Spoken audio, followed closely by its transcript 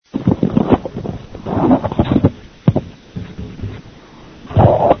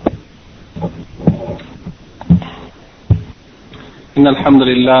إن الحمد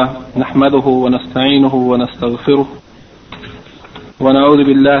لله نحمده ونستعينه ونستغفره ونعوذ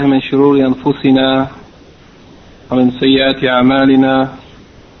بالله من شرور أنفسنا ومن سيئات أعمالنا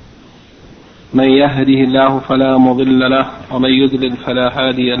من يهده الله فلا مضل له ومن يضلل فلا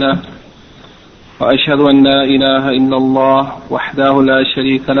هادي له وأشهد أن لا إله إلا الله وحده لا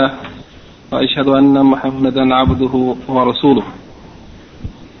شريك له وأشهد أن محمدا عبده ورسوله.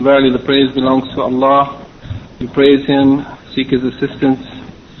 Verily the praise belongs to Allah. We praise Him, seek His assistance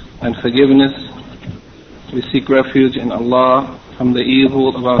and forgiveness. We seek refuge in Allah from the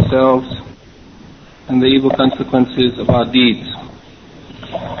evil of ourselves and the evil consequences of our deeds.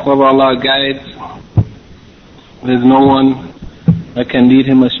 Whoever Allah guides, there is no one that can lead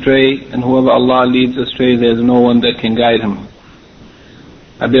him astray, and whoever Allah leads astray, there is no one that can guide him.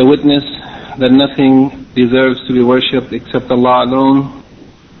 I bear witness that nothing deserves to be worshipped except Allah alone,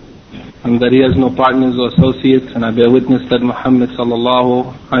 and that He has no partners or associates, and I bear witness that Muhammad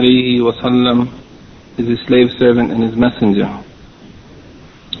sallallahu alayhi wa sallam is His slave servant and His messenger.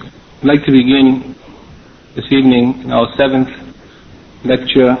 I'd like to begin this evening in our 7th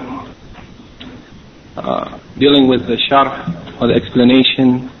lecture dealing with the sharh or the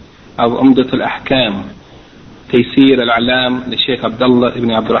explanation of Umdat al-Ahkam, Taysir al-Alam, the Shaykh Abdullah ibn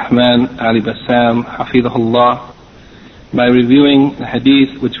Abdurrahman Ali Bassam, Hafidhahullah, by reviewing the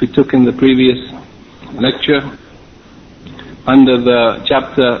hadith which we took in the previous lecture under the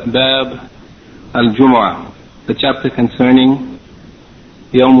chapter Bab al-Jum'ah, the chapter concerning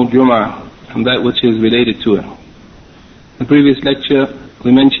Yawm al-Jum'ah and that which is related to it. In the previous lecture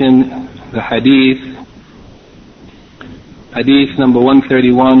we mentioned the hadith number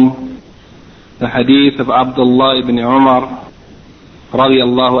 131, the hadith of Abdullah ibn Umar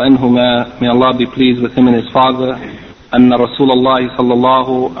radiyallahu anhuma, may Allah be pleased with him and his father, أن رسول الله صلى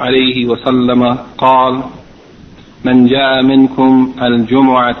الله عليه وسلم قال من جاء منكم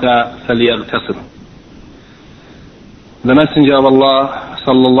الجمعة فليغتسل. The Messenger of Allah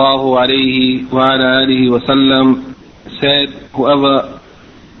صلى الله عليه وعلى آله وسلم said, whoever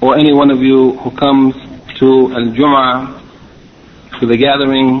or any one of you who comes to al-Jum'ah, to the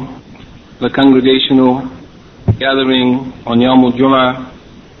gathering, the congregational gathering on Yawm al-Jum'ah,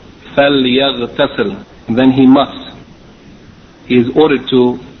 فليغتسل, then he is ordered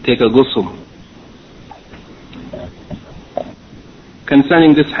to take a ghusl.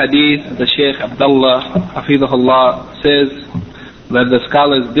 Concerning this hadith, the Shaykh Abdullah Hafidhahullah says that the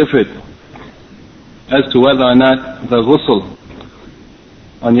scholars differed as to whether or not the ghusl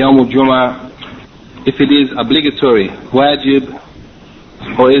on Yawm al-Jum'ah, if it is obligatory, wajib,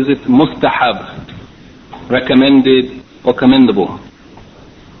 or is it mustahab, recommended or commendable.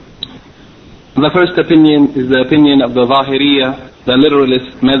 The first opinion is the opinion of the Zahiriyah, the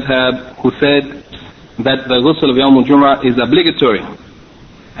literalist madhab, who said that the ghusl of Yawm al-Jum'ah is obligatory,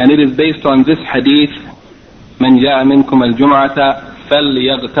 and it is based on this hadith, من جاء منكم الجمعة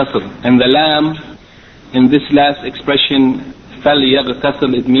فليغتسل, and the lam in this last expression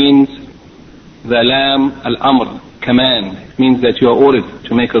فليغتسل, it means the lam al-amr, command. It means that you are ordered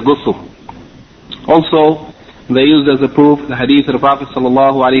to make a ghusl. Also they used as a proof the hadith of the Prophet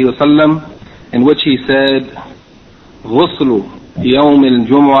sallallahu alaihi wasallam, in which he said, غسل يوم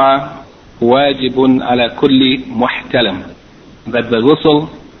الجمعة واجب على كل محتلم, that the ghusl,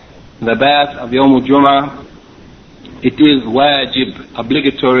 the bath of Yawm al-Jum'ah, it is wajib,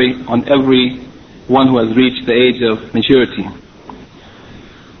 obligatory on every one who has reached the age of maturity.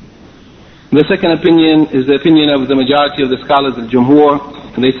 The second opinion is the opinion of the majority of the scholars of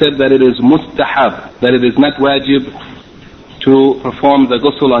Jumhur, and they said that it is mustahab, that it is not wajib to perform the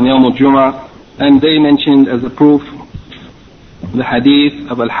ghusl on Yawm al-Jum'ah. And they mentioned as a proof the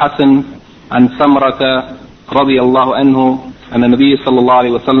hadith of Al-Hasan and Samrata radiyallahu anhu, and the Nabi sallallahu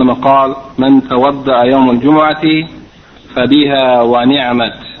alayhi wa sallam قال من تودع يوم الجمعة فبها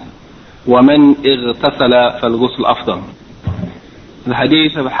ونعمت ومن اغتسل فالغسل أفضل. The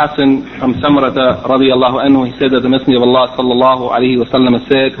hadith of Al-Hasan from Samrata radiyallahu anhu, he said that the Messenger of Allah sallallahu alayhi wa sallam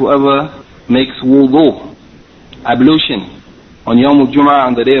said, whoever makes wudu, ablution, on Yawm al-Jum'ah,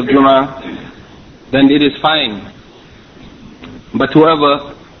 on the day of Jum'ah, then it is fine. But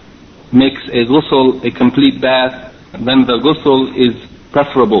whoever makes a ghusl, a complete bath, then the ghusl is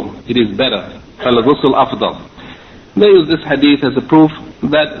preferable, it is better. فَالْغُسُلْ أَفْضَلُ. They use this hadith as a proof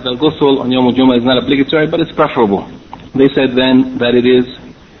that the ghusl on Yawm al-Jum'ah is not obligatory, but it's preferable. They said then that it is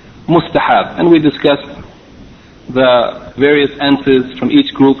mustahab. And we discussed the various answers from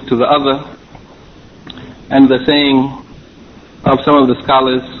each group to the other, and the saying of some of the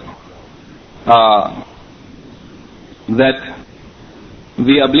scholars that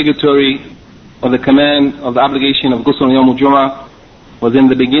the obligatory or the command of the obligation of ghusl on Yawm al-Jum'ah was in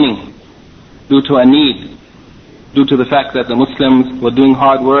the beginning due to a need, due to the fact that the Muslims were doing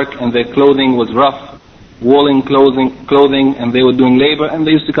hard work and their clothing was rough, woolen clothing, and they were doing labor, and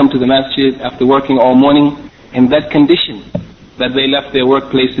they used to come to the masjid after working all morning in that condition that they left their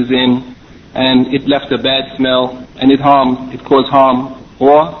workplaces in, and it left a bad smell, and it caused harm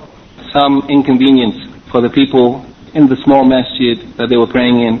or some inconvenience for the people in the small masjid that they were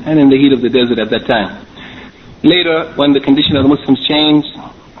praying in, and in the heat of the desert at that time. Later, when the condition of the Muslims changed,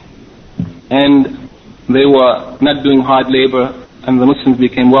 and they were not doing hard labor, and the Muslims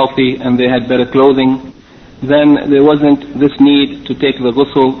became wealthy, and they had better clothing, then there wasn't this need to take the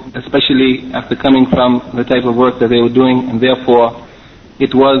ghusl, especially after coming from the type of work that they were doing, and therefore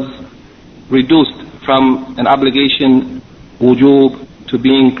it was reduced from an obligation, wujub, to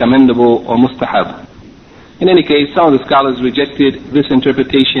being commendable or mustahab. In any case, some of the scholars rejected this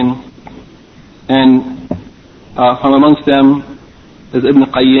interpretation, and from amongst them is Ibn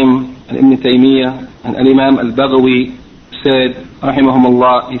Qayyim and Ibn Taymiyyah, and Al-Imam Al-Baghawi said,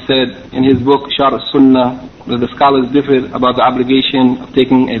 rahimahumullah, he said in his book Sharh al-Sunnah, that the scholars differed about the obligation of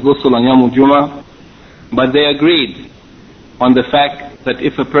taking a ghusl on Yawm al-Jum'ah, but they agreed on the fact that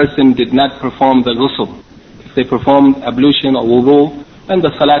if a person did not perform the ghusl, if they performed ablution or wudu, then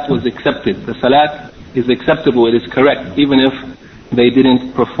the salat was accepted. The salat is acceptable, it is correct, even if they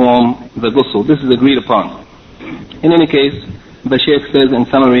didn't perform the ghusl. This is agreed upon. In any case, the Shaykh says in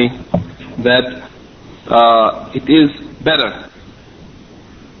summary that it is better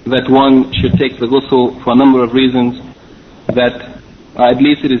that one should take the ghusl for a number of reasons, that at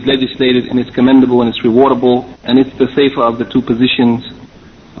least it is legislated and it's commendable and it's rewardable, and it's the safer of the two positions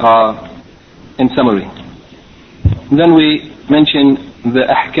in summary. Then we mention the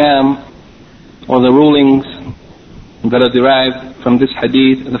ahkam, or the rulings that are derived from this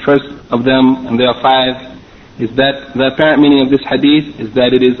hadith. The first of them, and there are 5, is that the apparent meaning of this hadith is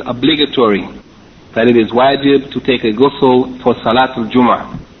that it is obligatory, that it is wajib to take a ghusl for Salatul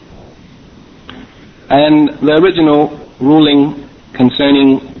Jum'ah. And the original ruling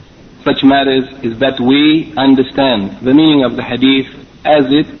concerning such matters is that we understand the meaning of the hadith as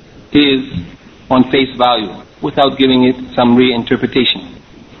it is on face value, without giving it some reinterpretation.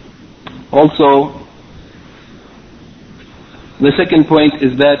 Also, the second point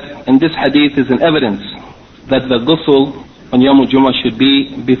is that in this hadith is an evidence that the ghusl on Yawm al-Jum'ah should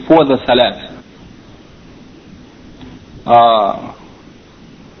be before the salat.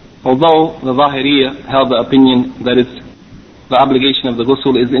 Although the Zahiriyya held the opinion that the obligation of the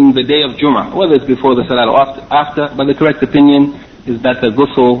ghusl is in the day of Jum'ah, whether it's before the salat or after, but the correct opinion is that the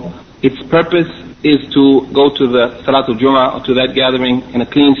ghusl, its purpose is to go to the Salatul Jum'ah or to that gathering in a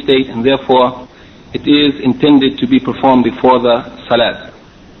clean state, and therefore it is intended to be performed before the salat.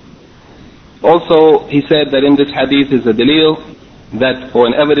 Also, he said that in this hadith is a dalil, that, or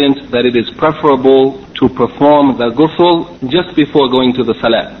an evidence that it is preferable to perform the ghusl just before going to the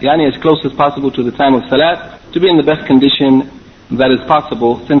salat. Yani as close as possible to the time of salat, to be in the best condition that is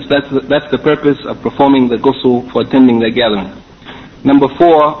possible, since that's the purpose of performing the ghusl for attending the gathering. Number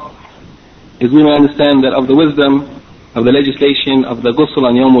 4 is we may understand that of the wisdom of the legislation of the ghusl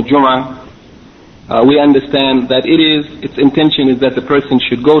on Yawm al-Jum'ah, we understand that its intention is that the person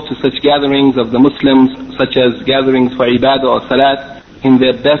should go to such gatherings of the Muslims, such as gatherings for ibadah or salat, in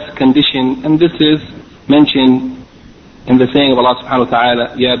their best condition, and this is mentioned in the saying of Allah subhanahu wa ta'ala,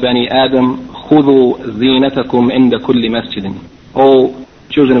 Ya Bani Adam, khudhu zinatakum inda kulli masjidin. O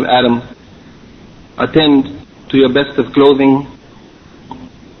children of Adam, attend to your best of clothing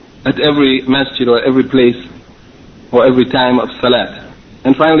at every masjid or every place or every time of salat.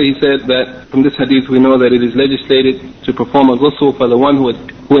 And finally he said that from this hadith we know that it is legislated to perform a ghusl for the one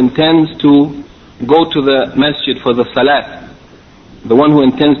who intends to go to the masjid for the salat. The one who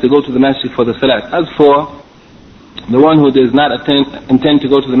intends to go to the masjid for the salat. As for the one who does not intend to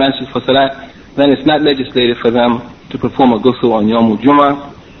go to the masjid for salat, then it's not legislated for them to perform a ghusl on Yawm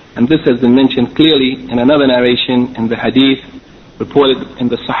al-Jum'ah. And this has been mentioned clearly in another narration in the hadith reported in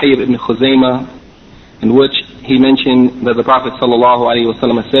the Sahih Ibn Khuzaymah, in which he mentioned that the Prophet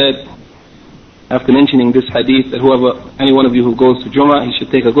ﷺ said, after mentioning this hadith, that any one of you who goes to Jum'ah, he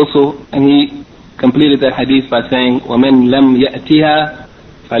should take a ghusl, and he completed that hadith by saying, وَمَنْ لَمْ يَأْتِهَا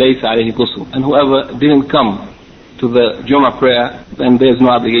فَلَيْسَ عَلَيْهِ غُسْلٌ. And whoever didn't come to the Jum'ah prayer, then there is no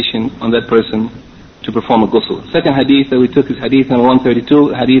obligation on that person to perform a ghusl. Second hadith that we took is hadith number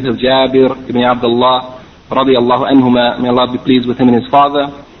 132, hadith of Jabir ibn Abdullah radiyallahu anhuma, may Allah be pleased with him and his father.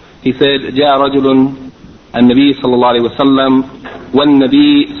 He said, جاء رجل النبي صلى الله عليه وسلم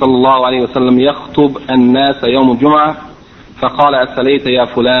والنبي صلى الله عليه وسلم يخطب الناس يوم الجمعة فقال أصليت يا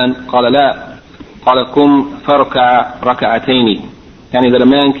فلان؟ قال لا. قال قم فاركع ركعتين. Yani that a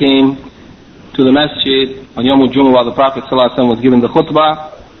man came to the masjid on Yawm al-Jumu'ah while the Prophet ﷺ was giving the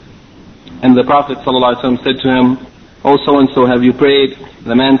khutbah, and the Prophet ﷺ said to him, "Oh, so-and-so, have you prayed?"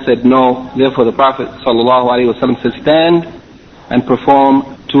 The man said, "No." Therefore the Prophet ﷺ said, "Stand and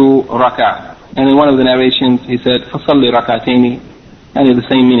perform 2 rak'ah." And in one of the narrations he said, فَصَلِّ رَكَعْتَيْنِ, and in the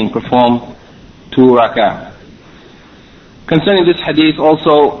same meaning, perform 2 rak'ah. Concerning this hadith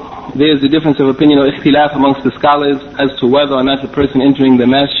also, there is a difference of opinion or ikhtilaf amongst the scholars as to whether or not a person entering the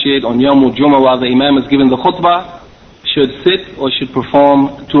masjid on Yawm al-Jumu'ah while the Imam is giving the khutbah should sit or should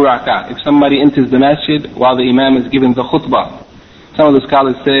perform 2 rak'ah. If somebody enters the masjid while the Imam is giving the khutbah, some of the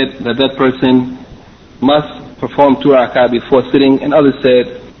scholars said that that person must perform 2 rak'ah before sitting, and others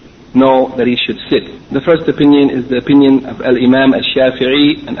said no, that he should sit. The first opinion is the opinion of Al-Imam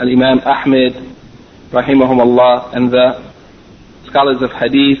al-Shafi'i and Al-Imam Ahmed rahimahumullah, and the scholars of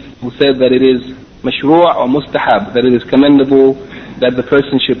hadith who said that it is mashru' or mustahab, that it is commendable that the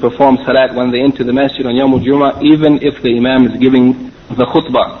person should perform salat when they enter the masjid on Yawm al-Jumu'ah, even if the Imam is giving the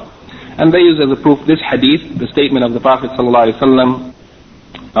khutbah. And they use as a proof this hadith, the statement of the Prophet ﷺ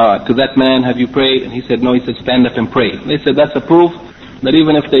to that man, "Have you prayed?" And he said, "No." He said, "Stand up and pray." They said that's a proof that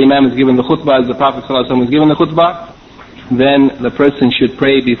even if the Imam is giving the khutbah as the Prophet ﷺ is giving the khutbah, then the person should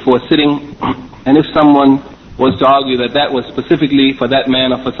pray before sitting. And if someone was to argue that that was specifically for that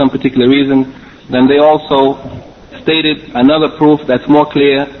man or for some particular reason, then they also stated another proof that's more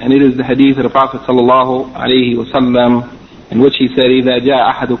clear, and it is the hadith of the Prophet sallallahu alaihi wasallam, in which he said, إِذَا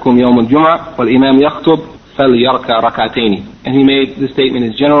جَاءَ أَحَدُكُمْ يَوْمُ الْجُمْعَةِ وَالْإِمَامِ يَخْطُبْ فَلْيَرْكَعْ رَكْعَتَيْنِ. And he made this statement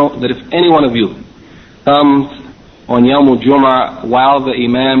in general, that if any one of you comes on Yawm al-Jumu'ah while the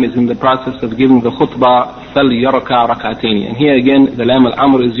Imam is in the process of giving the khutbah, فَلْيَرْكَعْ رَكْعَتَيْنِ. And here again, the lam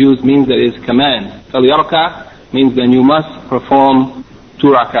al-amr is used, means that it is command. فَلْيَرْكَعْ means then you must perform 2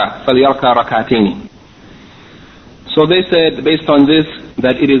 rak'ah. فَلْيَرْكَعْ رَكْعَتَيْنِ. So they said, based on this,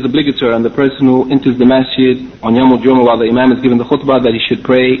 that it is obligatory on the person who enters the masjid on Yawm al-Jumu'ah while the Imam is giving the khutbah that he should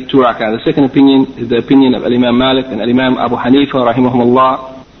pray 2 rak'ah. The second opinion is the opinion of Al-Imam Malik and Al-Imam Abu Hanifa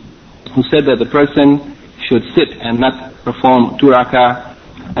rahimahumullah, who said that the person should sit and not perform 2 rak'ah.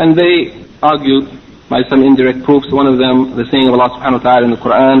 And they argued by some indirect proofs. One of them, the saying of Allah subhanahu wa ta'ala in the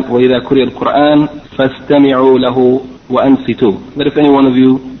Quran, وَإِذَا قُرِئَ الْقُرْآنِ فَاسْتَمِعُوا لَهُ وَأَنصِتُوا. That if any one of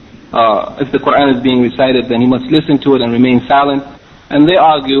you, if the Quran is being recited, then he must listen to it and remain silent. And they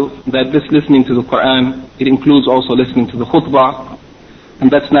argue that this listening to the Quran, it includes also listening to the khutbah, and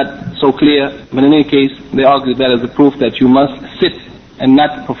that's not so clear. But in any case, they argue that as a proof that you must sit and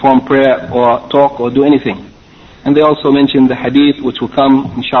not perform prayer or talk or do anything. And they also mentioned the hadith, which will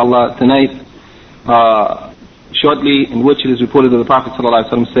come inshallah tonight, shortly, in which it is reported that the Prophet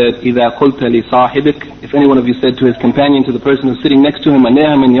ﷺ said, إِذَا قُلْتَ لِصَاحِبِكَ, if any one of you said to his companion, to the person who's sitting next to him, and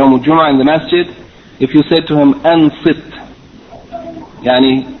near him in Yawm al-Jumu'ah in the masjid, if you said to him, أَنصِت,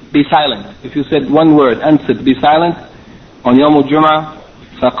 yani be silent. If you said one word, أنصت, be silent, on Yawm al-Jumu'ah,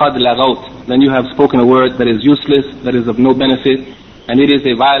 فَقَدْ لَغَوْتَ, then you have spoken a word that is useless, that is of no benefit, and it is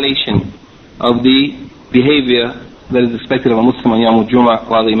a violation of the behavior that is expected of a Muslim on Yawm al-Jumu'ah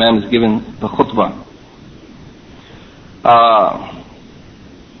while the Imam is given the khutbah.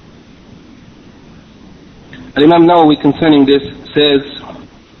 Imam Nawawi concerning this says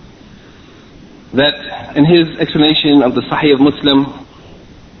that in his explanation of the Sahih of Muslim,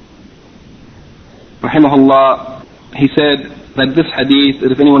 rahimahullah, he said that this hadith,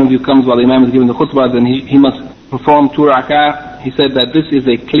 that if any one of you comes while the Imam is giving the khutbah, then he must perform 2 rak'ah. He said that this is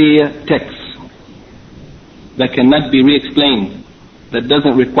a clear text that cannot be re-explained, that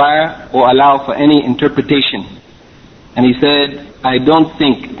doesn't require or allow for any interpretation. And he said, I don't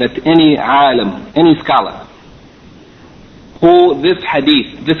think that any alim, any scholar, who this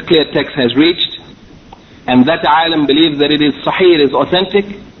hadith, this clear text has reached, and that alim believes that it is sahih, it is authentic,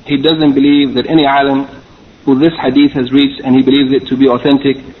 he doesn't believe that any alim who this hadith has reached and he believes it to be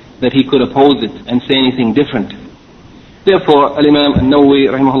authentic, that he could oppose it and say anything different. Therefore, Al-Imam An-Nawawi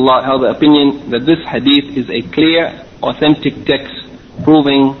rahimahullah held the opinion that this hadith is a clear, authentic text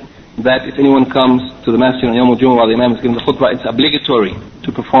proving that if anyone comes to the masjid on Yawm al-Jumu'ah while the Imam is giving the khutbah, it's obligatory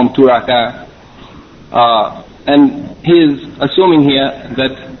to perform 2 rak'ah. And he is assuming here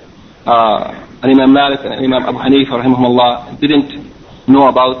that Imam Malik and Imam Abu Hanifa rahimahumullah didn't know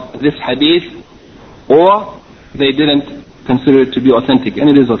about this hadith, or they didn't consider it to be authentic, and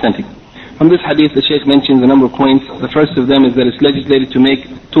it is authentic. From this hadith, the Shaykh mentions a number of points. The first of them is that it's legislated to make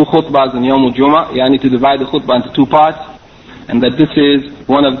 2 khutbahs on Yawm al-Jumu'ah, yani to divide the khutbah into 2 parts, and that this is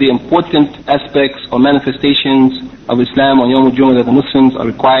one of the important aspects or manifestations of Islam on Yawm al-Jumu'ah that the Muslims are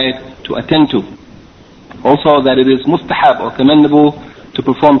required to attend to. Also that it is mustahab or commendable to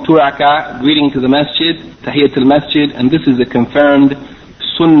perform 2 rak'ah, greeting to the masjid, tahiyatul masjid, and this is a confirmed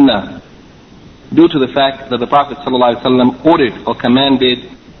sunnah due to the fact that the Prophet ﷺ ordered or commanded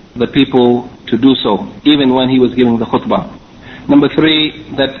the people to do so, even when he was giving the khutbah. Number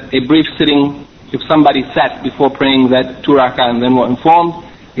 3, that a brief sitting, if somebody sat before praying that 2 rak'ah and then were informed,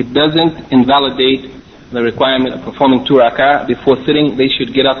 it doesn't invalidate the requirement of performing 2 rak'ah. Before sitting, they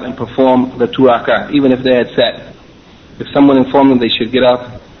should get up and perform the 2 rak'ah, even if they had sat. If someone informed them, they should get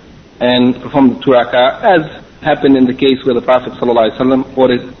up and perform the 2 rak'ah, as happened in the case where the Prophet ﷺ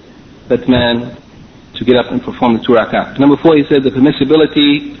ordered that man to get up and perform the 2 rak'ah. Number 4, he said the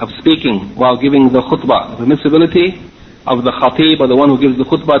permissibility of speaking while giving the khutbah. The permissibility of the khatib, or the one who gives the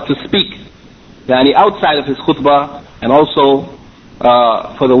khutbah, to speak. Yani outside of his khutbah, and also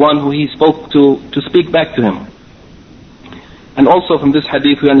for the one who he spoke to speak back to him. And also from this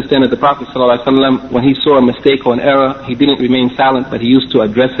hadith we understand that the Prophet ﷺ, when he saw a mistake or an error, he didn't remain silent, but he used to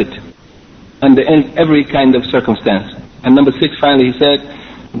address it under every kind of circumstance. And number 6, finally, he said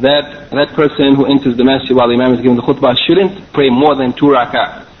that that person who enters the masjid while the imam is giving the khutbah shouldn't pray more than 2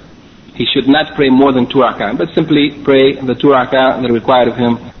 rak'ah. He should not pray more than 2 rak'ah, but simply pray the 2 rak'ah that are required of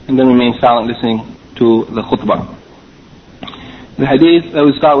him, and then remain silent listening to the khutbah. The hadith that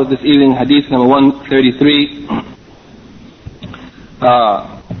we start with this evening, hadith number 133,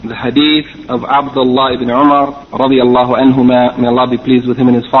 the hadith of Abdullah ibn Umar radiyallahu anhuma, may Allah be pleased with him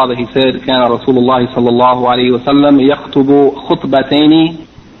and his father. He said, كان رسول الله صلى الله عليه وسلم يخطب خطبتين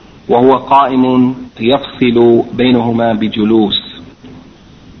وهو قائم يفصل بينهما بجلوس.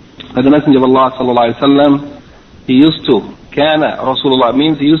 But the Messenger of Allah sallallahu alaihi wasallam, he used to, kana Rasulullah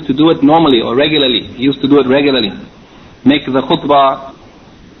means he used to do it normally or regularly. He used to do it regularly. Make the khutbah,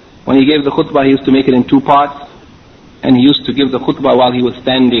 when he gave the khutbah, he used to make it in 2 parts, and he used to give the khutbah while he was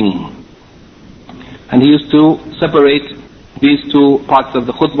standing. And he used to separate these 2 parts of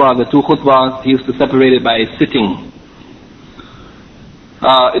the khutbah, the 2 khutbahs, he used to separate it by sitting.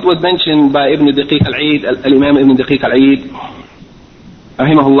 It was mentioned by Ibn Daqiq al-Eid, al-Imam Ibn Daqiq al-Eid,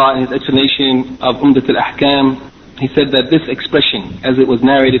 rahimahullah, in his explanation of Umdat al-Ahkam. He said that this expression, as it was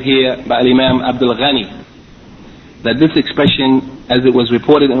narrated here by Imam Abdul Ghani, that this expression, as it was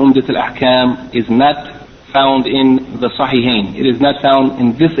reported in Umdat al-Ahkam, is not found in the Sahihain. It is not found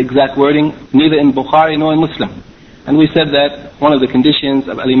in this exact wording, neither in Bukhari nor in Muslim. And we said that one of the conditions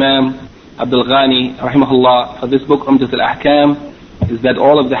of Imam Abdul Ghani, rahimahullah, for this book, Umdat al-Ahkam, is that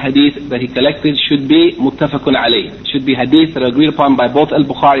all of the hadith that he collected should be muttafaqun alayh. Should be hadith that are agreed upon by both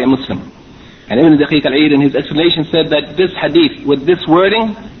al-Bukhari and Muslim. And Ibn Daqiq al-Eid in his explanation said that this hadith with this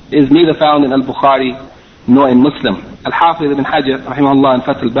wording is neither found in al-Bukhari nor in Muslim. Al-Hafiz ibn Hajar, rahimahullah, in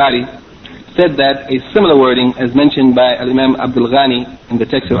Fath al-Bari, said that a similar wording as mentioned by Imam Abdul Ghani in the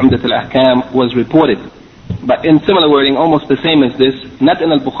text of Umdat al-Ahkam was reported. But in similar wording, almost the same as this, not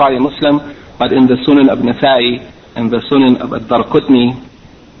in al-Bukhari and Muslim, but in the Sunan of Nasa'i and the Sunan of Ad-Darqutni,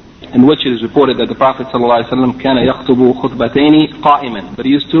 in which it is reported that the Prophet ﷺ كان يخطب خطبتين قائما, but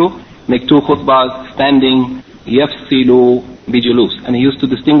he used to make 2 khutbahs standing, يفصل بجلوس, and he used to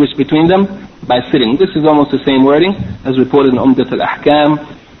distinguish between them by sitting. This is almost the same wording as reported in Umdat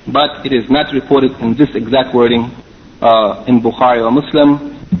al-Ahkam, but it is not reported in this exact wording in Bukhari or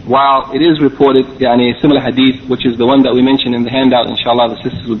Muslim, while it is reported a similar hadith, which is the one that we mentioned in the handout, inshallah the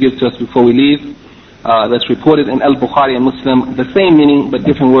sisters will give to us before we leave, that's reported in al-Bukhari and Muslim, the same meaning but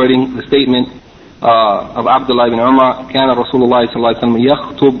different wording, the statement of Abdullah ibn Umar, كان رسول الله صلى الله عليه وسلم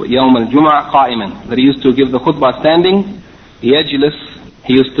يخطب يوم الجمعة قائما, that he used to give the khutbah standing, يجلس,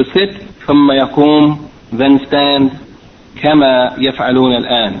 he used to sit, ثم يقوم, then stand, كما يفعلون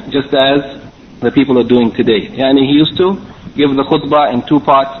الآن, just as the people are doing today. He used to give the khutbah in 2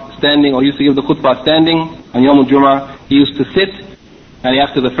 parts standing, or used to give the khutbah standing on Yawm al-Jum'ah. He used to sit, and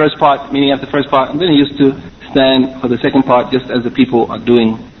after the first part, meaning after the first part, and then he used to stand for the second part, just as the people are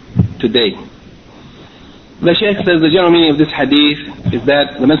doing today. The Shaykh says the general meaning of this hadith is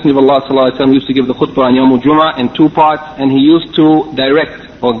that the Messenger of Allah ﷺ used to give the khutbah on Yawm al-Jum'ah in 2 parts, and he used to direct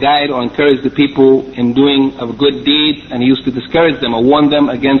or guide or encourage the people in doing of good deeds, and he used to discourage them or warn them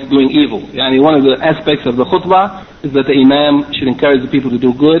against doing evil. One of the aspects of the khutbah is that the Imam should encourage the people to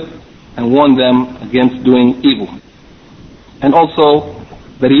do good and warn them against doing evil. And also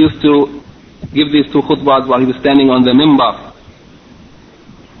that he used to give these 2 khutbahs while he was standing on the mimbar.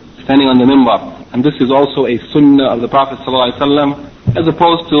 Standing on the mimbar. And this is also a sunnah of the Prophet ﷺ, as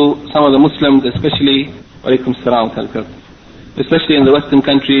opposed to some of the Muslims, especially in the Western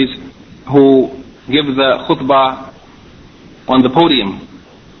countries, who give the khutbah on the podium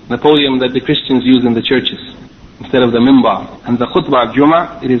that the Christians use in the churches. instead of the mimbar. And the khutbah of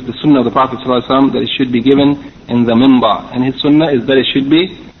Jum'ah, it is the sunnah of the Prophet ﷺ that it should be given in the mimbar. And his sunnah is that it should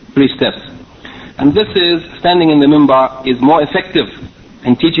be 3 steps. And this is, standing in the mimbar is more effective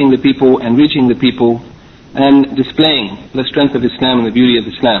in teaching the people and reaching the people and displaying the strength of Islam and the beauty of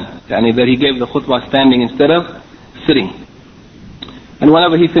Islam. Yani that he gave the khutbah standing instead of sitting. And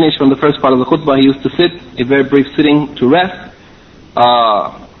whenever he finished from the first part of the khutbah, he used to sit, a very brief sitting to rest,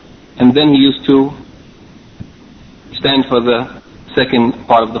 and then he used to stand for the second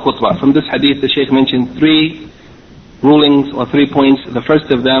part of the khutbah. From this hadith, the Shaykh mentioned 3 rulings or 3 points. The first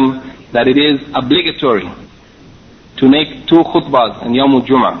of them, that it is obligatory to make 2 khutbahs in Yawm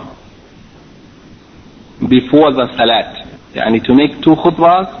al-Jum'ah before the salat. Yani to make 2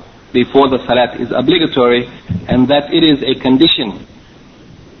 khutbahs before the salat is obligatory, and that it is a condition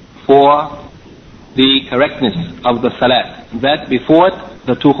for the correctness of the salat, that before it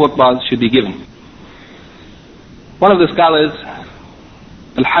the 2 khutbahs should be given. One of the scholars,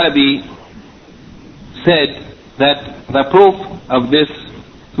 Al-Halabi, said that the proof of this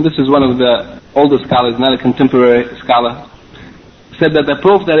is one of the older scholars, not a contemporary scholar, said that the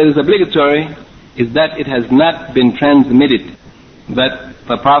proof that it is obligatory is that it has not been transmitted that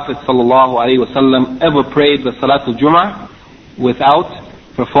the Prophet ﷺ ever prayed the Salatul Jum'ah without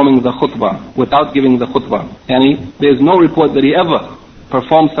performing the khutbah, without giving the khutbah. And there is no report that he ever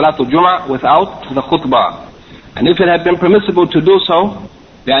performed Salatul Jum'ah without the khutbah. And if it had been permissible to do so,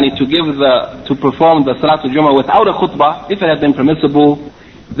 to perform the Salatul Jum'ah without a khutbah, if it had been permissible,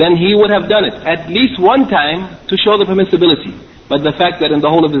 then he would have done it at least one time to show the permissibility. But the fact that in the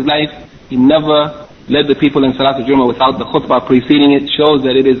whole of his life, he never led the people in Salatul Jum'ah without the khutbah preceding it, shows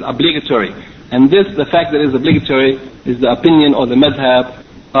that it is obligatory. And this, the fact that it is obligatory, is the opinion or the madhab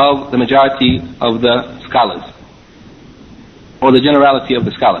of the majority of the scholars, or the generality of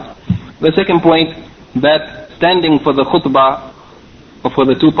the scholars. The second point, that standing for the khutbah, or for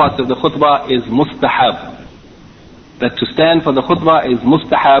the 2 parts of the khutbah, is mustahab. That to stand for the khutbah is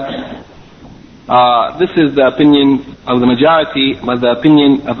mustahab. This is the opinion of the majority, but the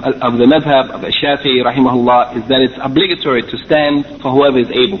opinion of the madhab of Shafi'i rahimahullah is that it's obligatory to stand for whoever is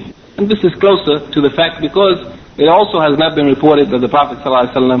able. And this is closer to the fact because it also has not been reported that the Prophet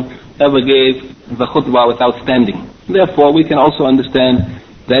ﷺ ever gave the khutbah without standing. Therefore, we can also understand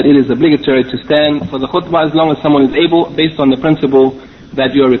that it is obligatory to stand for the khutbah as long as someone is able, based on the principle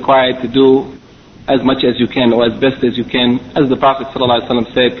that you are required to do as much as you can, or as best as you can. As the Prophet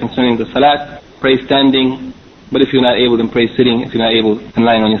ﷺ said concerning the salat, pray standing, but if you're not able, then pray sitting. If you're not able, then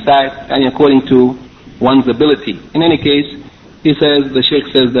lying on your side, and according to one's ability. In any case, he says, the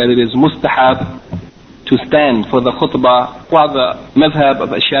Shaykh says that it is mustahab to stand for the khutbah, while the madhab of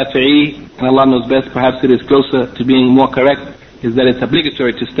Shafi'i, and Allah knows best, perhaps it is closer to being more correct, is that it's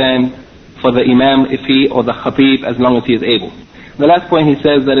obligatory to stand for the imam if he, or the khatib, as long as he is able. The last point, he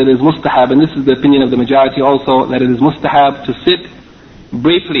says that it is mustahab, and this is the opinion of the majority also, that it is mustahab to sit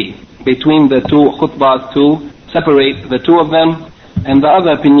briefly between the 2 khutbahs, to separate the 2 of them. And the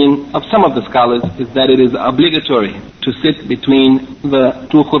other opinion of some of the scholars is that it is obligatory to sit between the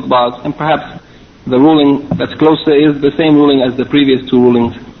 2 khutbahs, and perhaps the ruling that's closer is the same ruling as the previous 2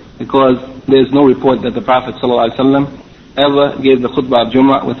 rulings, because there is no report that the Prophet ﷺ ever gave the khutbah of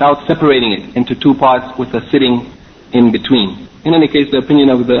Jum'ah without separating it into 2 parts with a sitting in between. In any case, the opinion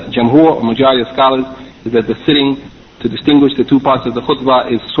of the jamhur, or majority of scholars, is that the sitting to distinguish the 2 parts of the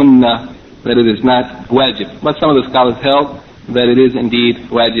khutbah is sunnah, that it is not wajib. But some of the scholars held that it is indeed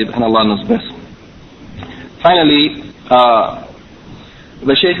wajib, and Allah knows best. Finally,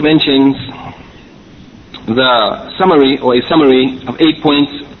 the Shaykh mentions the summary, or a summary of 8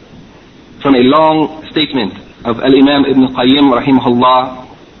 points from a long statement of Al-Imam Ibn Qayyim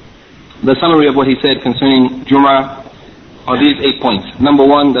rahimahullah. The summary of what he said concerning Jum'ah are these 8 points. Number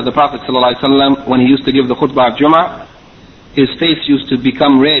 1, that the Prophet ﷺ, when he used to give the khutbah of Jum'ah, his face used to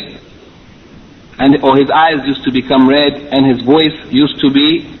become red, or his eyes used to become red, and his voice used to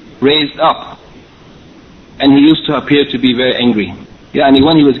be raised up, and he used to appear to be very angry. Yani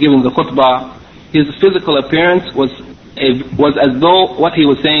when he was giving the khutbah, his physical appearance was as though what he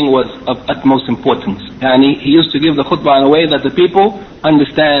was saying was of utmost importance. Yani he used to give the khutbah in a way that the people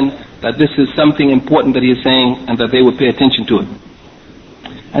understand that this is something important that he is saying, and that they would pay attention to it.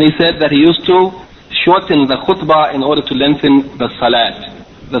 And he said that he used to shorten the khutbah in order to lengthen the salat.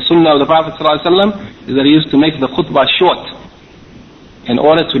 The sunnah of the Prophet ﷺ is that he used to make the khutbah short in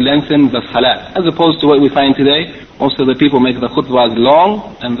order to lengthen the salat, as opposed to what we find today. Also, the people make the khutbahs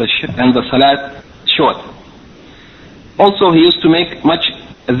long and the salat short. Also, he used to make much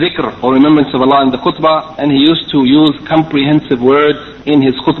dhikr, or remembrance of Allah in the khutbah, and he used to use comprehensive words in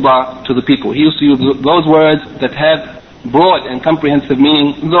his khutbah to the people. He used to use those words that had broad and comprehensive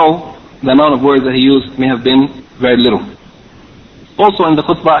meaning, though the amount of words that he used may have been very little. Also in the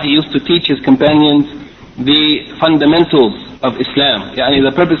khutbah, he used to teach his companions the fundamentals of Islam.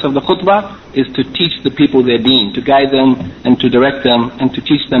 The purpose of the khutbah is to teach the people their deen, to guide them and to direct them and to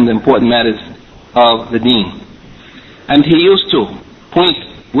teach them the important matters of the deen. And he used to point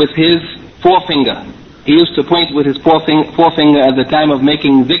with his forefinger. He used to point with his forefinger at the time of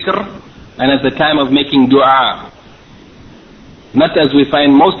making dhikr and at the time of making dua. Not as we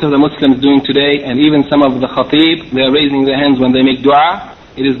find most of the Muslims doing today, and even some of the khatib, they are raising their hands when they make dua.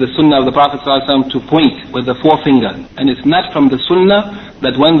 It is the sunnah of the Prophet ﷺ to point with the forefinger. And it's not from the sunnah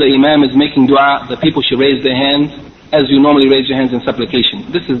that when the imam is making dua, the people should raise their hands as you normally raise your hands in supplication.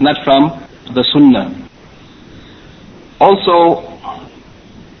 This is not from the sunnah. Also,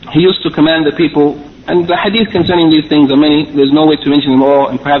 he used to command the people, and the hadith concerning these things are many, there's no way to mention them all,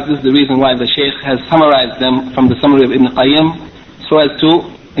 and perhaps this is the reason why the Shaykh has summarized them from the summary of Ibn Qayyim, so as to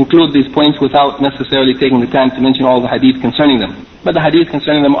include these points without necessarily taking the time to mention all the hadith concerning them. But the hadith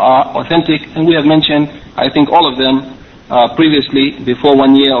concerning them are authentic, and we have mentioned, I think, all of them previously, before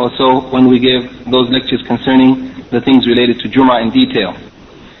 1 year or so, when we gave those lectures concerning the things related to Jum'ah in detail.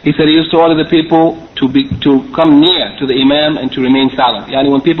 He said he used to order the people to come near to the Imam and to remain silent.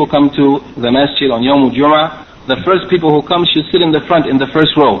 When people come to the masjid on Yawm al-Jum'ah, the first people who come should sit in the front, in the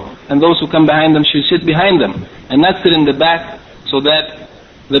first row, and those who come behind them should sit behind them, and not sit in the back, so that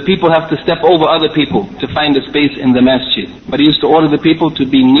the people have to step over other people to find a space in the masjid. But he used to order the people to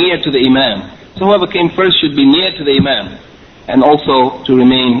be near to the Imam. So whoever came first should be near to the Imam, and also to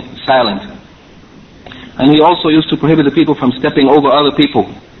remain silent. And he also used to prohibit the people from stepping over other people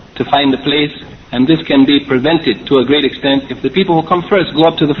to find a place, and this can be prevented to a great extent if the people who come first go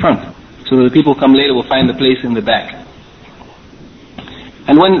up to the front, so that the people who come later will find a place in the back.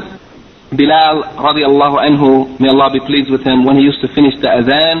 And when Bilal radiallahu anhu, may Allah be pleased with him, when he used to finish the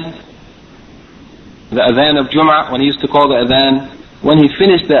adhan of Jum'ah, when he used to call the adhan, when he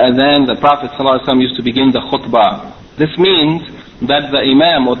finished the adhan, the Prophet ﷺ used to begin the khutbah. This means that the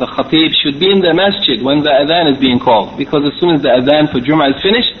imam or the khatib should be in the masjid when the adhan is being called, because as soon as the adhan for Jum'ah is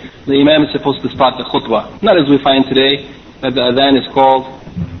finished, the imam is supposed to start the khutbah. Not as we find today, that the adhan is called,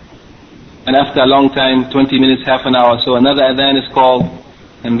 and after a long time, 20 minutes, half an hour, so another adhan is called,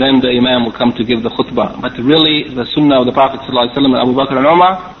 and then the imam will come to give the khutbah. But really, the sunnah of the Prophet ﷺ and Abu Bakr and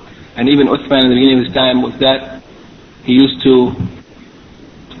Umar, and even Uthman in the beginning of his time, was that he used to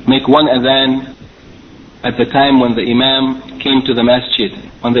make one adhan at the time when the imam came to the masjid.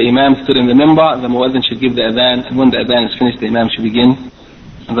 When the imam stood in the minbar, the muezzin should give the adhan, and when the adhan is finished, the imam should begin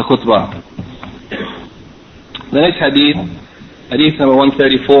the khutbah. The next hadith, hadith number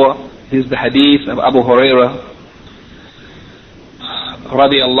 134, is the hadith of Abu Hurairah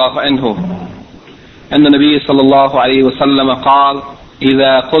رضي الله عنه أن النبي صلى الله عليه وسلم قال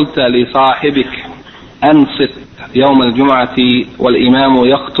إذا قلت لصاحبك أنصت يوم الجمعة والإمام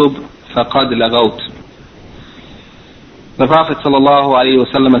يخطب فقد لغوت. The Prophet صلى الله عليه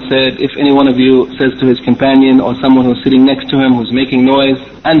وسلم said, if any one of you says to his companion or someone who's sitting next to him who's making noise,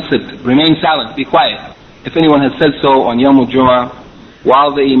 أنصت, remain silent, be quiet. If anyone has said so on Yawm al-Jum'ah,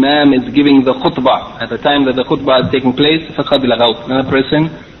 while the imam is giving the khutbah, at the time that the khutbah is taking place, فَقَدْ لَغَوْتْ, another person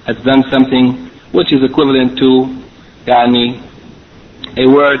has done something which is equivalent to a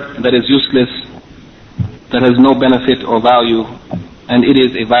word that is useless, that has no benefit or value, and it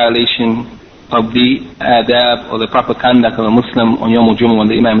is a violation of the adab or the proper conduct of a Muslim on Yawm al-Jumu'ah when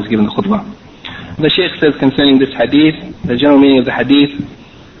the imam is giving the khutbah. The Shaykh says concerning this hadith, the general meaning of the hadith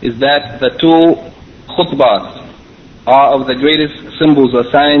is that the two khutbahs are of the greatest symbols or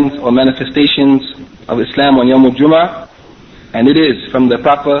signs or manifestations of Islam on Yawm al-Jum'ah, and it is from the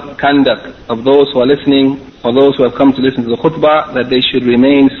proper conduct of those who are listening or those who have come to listen to the khutbah that they should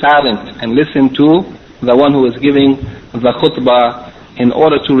remain silent and listen to the one who is giving the khutbah in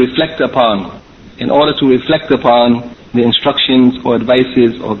order to reflect upon the instructions or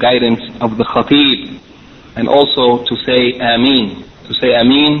advices or guidance of the khatib, and also to say Ameen,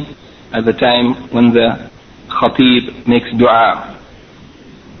 at the time when the khatib makes dua.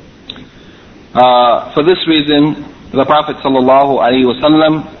 For this reason, the Prophet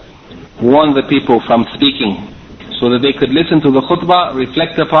ﷺ warned the people from speaking, so that they could listen to the khutbah,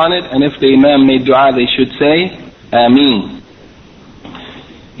 reflect upon it, and if the imam made dua, they should say Ameen.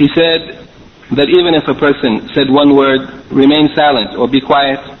 He said that even if a person said one word, remain silent or be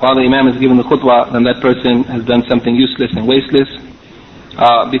quiet while the imam is giving the khutbah, then that person has done something useless and wasteless,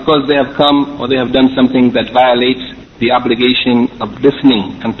 because they have come or they have done something that violates the obligation of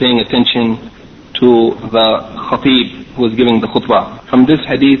listening and paying attention to the khatib. who is giving the khutbah. From this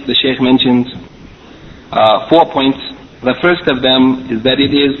hadith, the Shaykh mentions 4 points. The first of them is that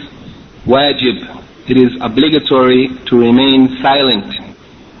it is wajib, it is obligatory to remain silent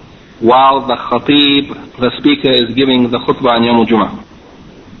while the khatib, the speaker, is giving the khutbah on Yawm al-Jum'ah.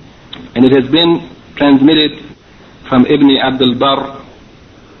 And it has been transmitted from Ibn Abdul Barr,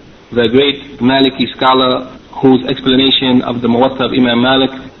 the great Maliki scholar, whose explanation of the Muwatta of Imam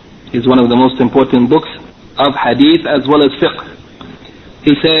Malik is one of the most important books of hadith as well as fiqh.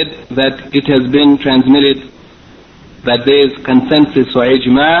 He said that it has been transmitted that there is consensus or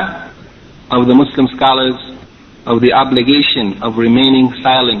ijma' of the Muslim scholars of the obligation of remaining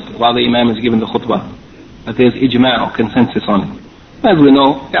silent while the Imam is giving the khutbah. That there is ijma' or consensus on it. As we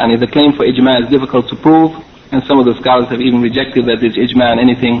know, the claim for ijma' is difficult to prove, and some of the scholars have even rejected that there is ijma' on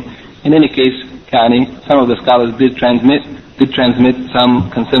anything. In any case, some of the scholars did transmit some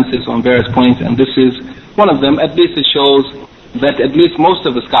consensus on various points, and this is one of them. At least it shows that at least most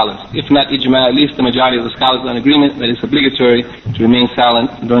of the scholars, if not ijma', at least the majority of the scholars are in agreement that it's obligatory to remain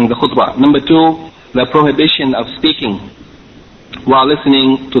silent during the khutbah. Number 2, the prohibition of speaking while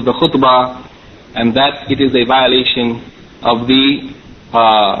listening to the khutbah, and that it is a violation of the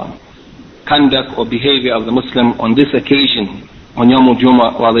conduct or behavior of the Muslim on this occasion, on Yawm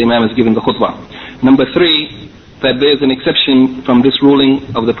al-Jum'ah, while the Imam is giving the khutbah. Number 3, that there is an exception from this ruling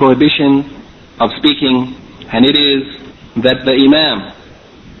of the prohibition of speaking, and it is that the Imam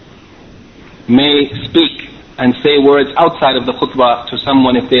may speak and say words outside of the khutbah to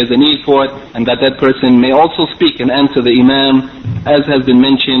someone if there is a need for it, and that person may also speak and answer the Imam, as has been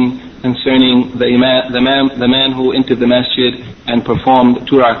mentioned concerning the man who entered the masjid and performed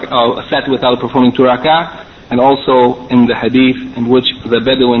sat without performing 2 rak'ah, and also in the hadith in which the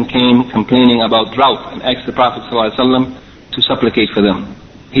Bedouin came complaining about drought and asked the Prophet ﷺ to supplicate for them.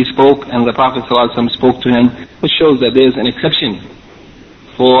 He spoke and the Prophet ﷺ spoke to him, which shows that there is an exception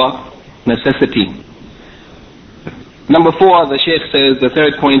for necessity. Number 4, the Shaykh says, the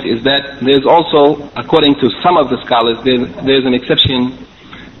third point is that there is also, according to some of the scholars, there is an exception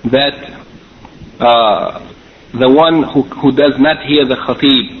that the one who does not hear the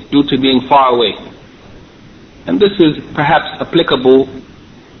khatib due to being far away. And this is perhaps applicable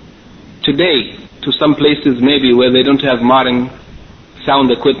today to some places maybe where they don't have modern sound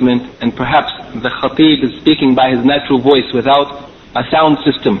equipment, and perhaps the khatib is speaking by his natural voice without a sound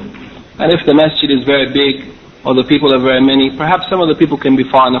system. And if the masjid is very big or the people are very many, perhaps some of the people can be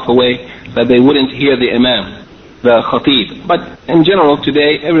far enough away that they wouldn't hear the imam, the khatib. But in general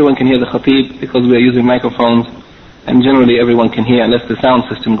today everyone can hear the khatib because we are using microphones, and generally everyone can hear unless the sound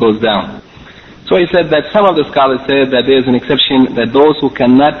system goes down. So he said that some of the scholars said that there is an exception, that those who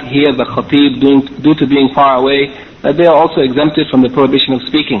cannot hear the khatib due to being far away, that they are also exempted from the prohibition of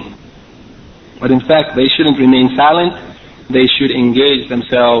speaking. But in fact they shouldn't remain silent, they should engage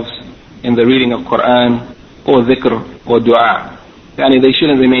themselves in the reading of Quran or dhikr or dua. They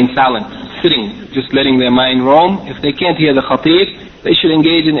shouldn't remain silent, sitting, just letting their mind roam. If they can't hear the khatib, they should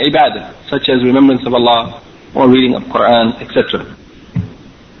engage in ibadah, such as remembrance of Allah or reading of Quran, etc.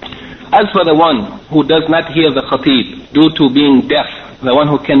 As for the one who does not hear the khatib due to being deaf, the one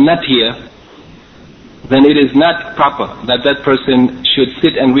who cannot hear, then it is not proper that person should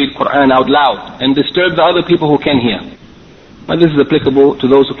sit and read Quran out loud and disturb the other people who can hear. But this is applicable to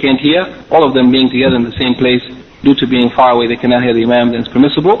those who can't hear, all of them being together in the same place. Due to being far away, they cannot hear the Imam, then it's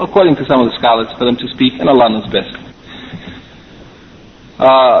permissible, according to some of the scholars, for them to speak, and Allah knows best.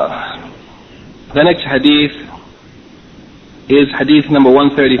 The next hadith is hadith number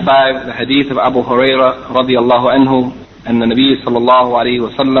 135, the hadith of Abu Hurairah radiyallahu anhu, and the Nabi sallallahu alayhi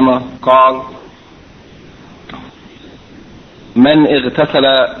wa sallam قال: من اغتسل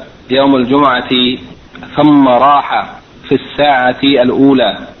يوم الجمعة ثم راح في الساعة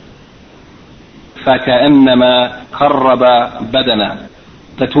الأولى فكأنما قرب بدنا.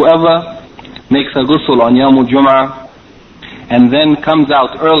 That whoever makes a ghusl on Yawm al-Jum'ah and then comes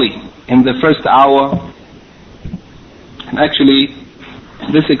out early in the first hour, and actually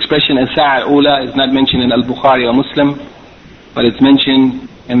this expression as-sa'a al-ula is not mentioned in Al-Bukhari or Muslim, but it's mentioned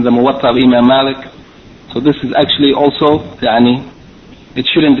in the Muwatta of Imam Malik. So this is actually also, it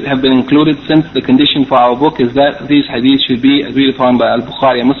shouldn't have been included, since the condition for our book is that these hadiths should be agreed upon by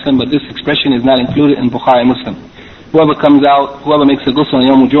Al-Bukhari and Muslim, but this expression is not included in Bukhari and Muslim. Whoever makes a ghusl on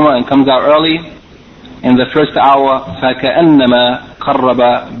Yawm al-Jum'ah and comes out early in the first hour, فَكَأَنَّمَا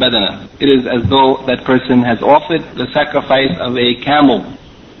قَرَّبَ بَدَنًا. It is as though that person has offered the sacrifice of a camel.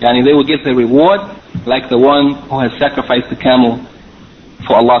 They will get the reward like the one who has sacrificed the camel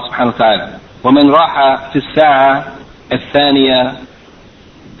for Allah subhanahu wa ta'ala. وَمَنْ رَاحَ فِي السَّاعَةِ الثَّانِيَةِ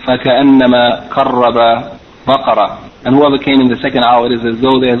فَكَأَنَّمَا قَرَّبَ بَقَرَةً. And whoever came in the second hour, it is as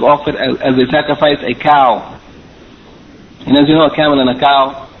though they have offered as a sacrifice a cow. And as you know, a camel and a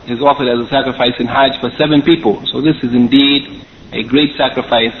cow is offered as a sacrifice in Hajj for 7 people. So this is indeed a great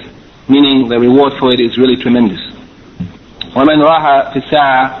sacrifice, meaning the reward for it is really tremendous. ومن راح في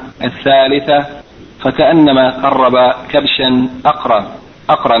الساعة الثالثة فكأنما قرب كبشا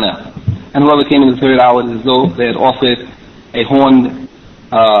أقرنا. And whoever came in the third hour is as though they had offered a horned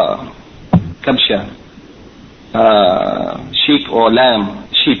kabsha, sheep or lamb,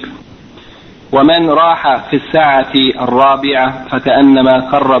 sheep. ومن راح في الساعة الرابعة فكأنما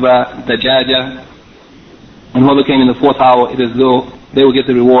قرب دجاجة. And whoever came in the 4th hour, it is as though they will get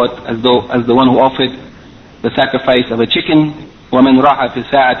the reward as the one who offered the sacrifice of a chicken. ومن راح في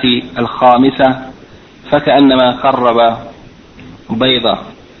الساعة الخامسة فكأنما قرب بيضة.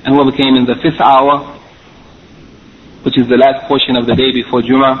 And whoever came in the 5th hour, which is the last portion of the day before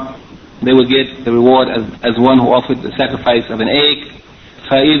Jum'ah, they will get the reward as one who offered the sacrifice of an egg.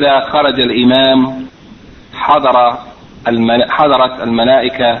 فإذا خرج الإمام حضرت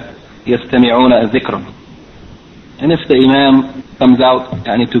الملائكة يستمعون الذكر. And if the Imam comes out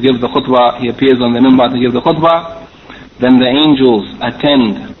to give the khutbah, he appears on the minbar to give the khutbah, then the angels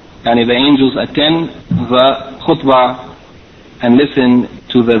attend the khutbah and listen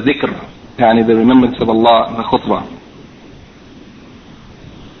to the dhikr, the remembrance of Allah, the khutbah.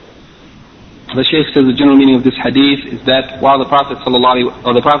 The Shaykh says the general meaning of this hadith is that while the Prophet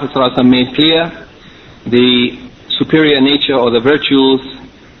ﷺ made clear the superior nature or the virtues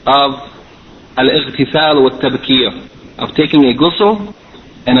of al-ightithal wa tabkir, of taking a ghusl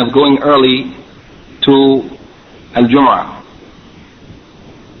and of going early to al-Jum'ah.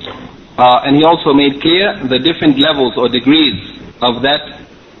 And he also made clear the different levels or degrees of that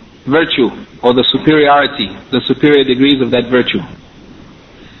virtue or the superior degrees of that virtue.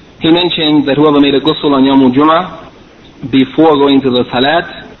 He mentioned that whoever made a ghusl on Yawm al-Jum'ah before going to the salat,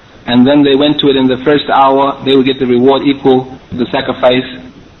 and then they went to it in the 1st hour, they will get the reward equal to the sacrifice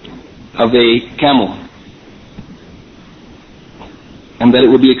of a camel, and that it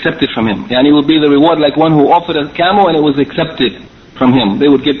will be accepted from him. It will be the reward like one who offered a camel and it was accepted from him. They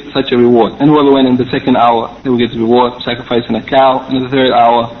would get such a reward. And whoever went in the 2nd hour, they will get the reward sacrificing a cow. In the 3rd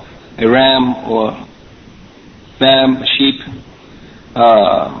hour, a ram or lamb, a sheep.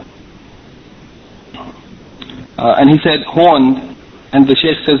 And he said horned, and the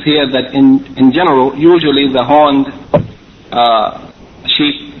Shaykh says here that in general, usually the horned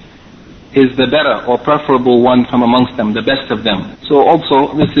sheep is the better or preferable one from amongst them, the best of them. So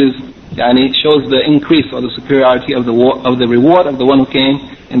also this is shows the increase or the superiority of the reward of the one who came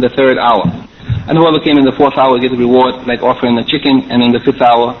in the 3rd hour. And whoever came in the 4th hour gets the reward like offering a chicken, and in the 5th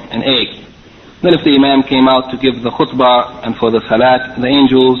hour an egg. Then if the Imam came out to give the khutbah and for the salat, the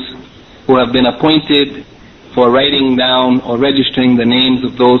angels who have been appointed for writing down or registering the names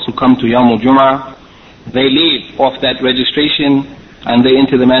of those who come to Yawm al-Jum'ah, they leave off that registration and they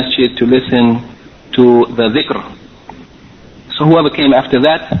enter the masjid to listen to the dhikr. So whoever came after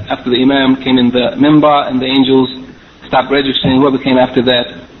that, after the Imam came in the minbar and the angels stopped registering, whoever came after that,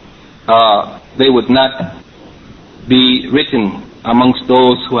 they would not be written amongst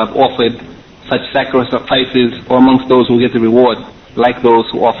those who have offered such sacrifices or amongst those who get the reward like those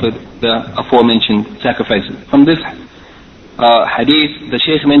who offered the aforementioned sacrifices. From this hadith, the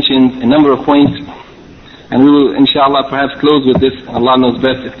Shaykh mentions a number of points, and we will inshallah perhaps close with this. Allah knows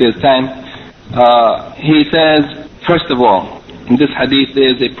best if there's time. He says, first of all, in this hadith there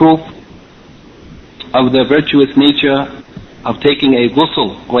is a proof of the virtuous nature of taking a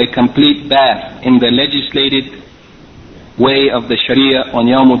ghusl or a complete bath in the legislated way of the Sharia on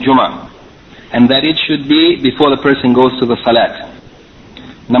Yawm al-Jum'ah, and that it should be before the person goes to the salat.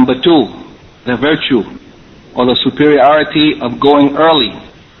 Number 2, the virtue or the superiority of going early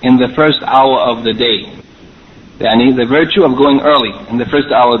in the 1st hour of the day. The virtue of going early in the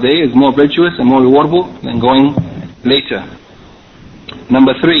 1st hour of the day is more virtuous and more rewardable than going later.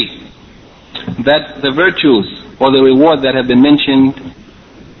 Number 3, that the virtues or the reward that have been mentioned,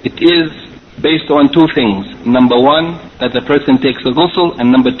 it is based on 2 things. Number 1, that the person takes a ghusl,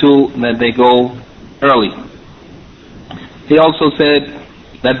 and number 2, that they go early. He also said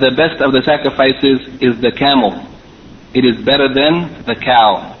that the best of the sacrifices is the camel. It is better than the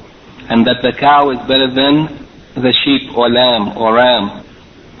cow, and that the cow is better than the sheep or lamb or ram,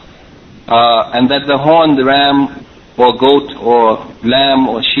 and that the horned ram or goat or lamb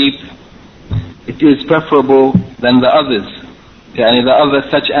or sheep, it is preferable than the others. The other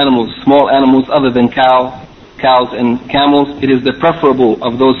such animals, small animals other than cows and camels, it is the preferable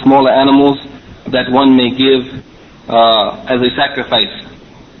of those smaller animals that one may give as a sacrifice.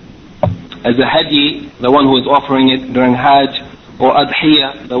 as a hadi, the one who is offering it during Hajj, or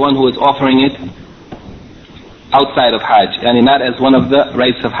adhiyah, the one who is offering it outside of Hajj, and not as one of the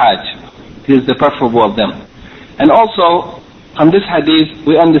rites of Hajj. It is the preferable of them. And also, from this hadith,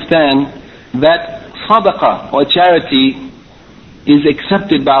 we understand that sadaqah or charity is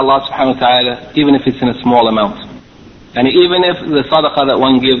accepted by Allah subhanahu wa ta'ala, even if it's in a small amount. And even if the sadaqah that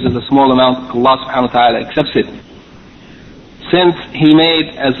one gives is a small amount, Allah subhanahu wa ta'ala accepts it. Since He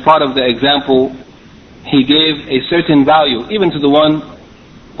made, as part of the example, He gave a certain value, even to the one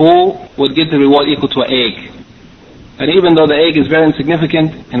who would get the reward equal to an egg. And even though the egg is very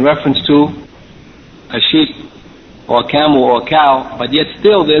insignificant in reference to a sheep or a camel or a cow, but yet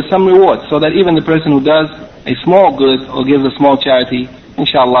still there is some reward, so that even the person who does a small good or gives a small charity,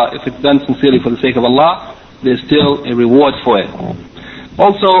 inshallah, if it's done sincerely for the sake of Allah, there's still a reward for it.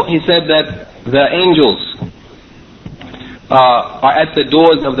 Also, he said that the angels are at the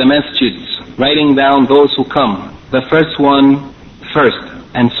doors of the masjids, writing down those who come, the first one first,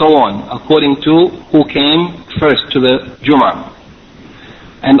 and so on, according to who came first to the Jum'ah.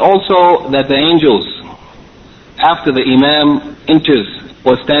 And also that the angels, after the Imam enters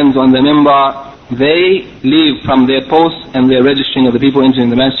or stands on the minbar, they leave from their posts and their registering of the people entering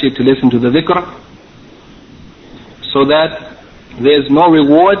the masjid to listen to the dhikr, so that there's no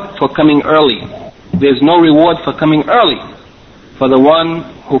reward for coming early. There's no reward for coming early for the one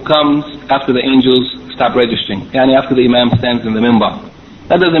who comes after the angels stop registering, and after the Imam stands in the minbar.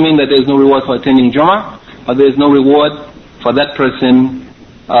 That doesn't mean that there's no reward for attending Jummah, but there's no reward for that person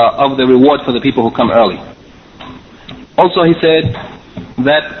of the reward for the people who come early. Also, he said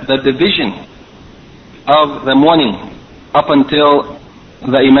that the division of the morning up until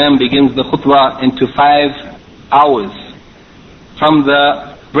the Imam begins the khutbah into 5 hours, from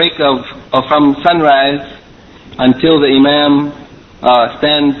the break of from sunrise until the Imam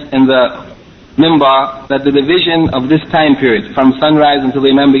stands in the minbar, that the division of this time period from sunrise until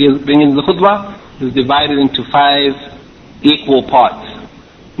the Imam begins the khutbah is divided into 5 equal parts.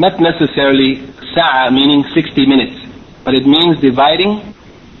 Not necessarily sa'a, meaning 60 minutes, but it means dividing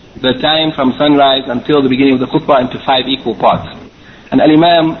the time from sunrise until the beginning of the khutbah into 5 equal parts. And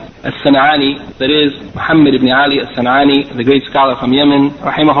Al-Imam As-San'ani, that is Muhammad ibn Ali As-San'ani, the great scholar from Yemen,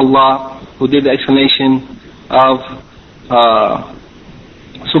 rahimahullah, who did the explanation of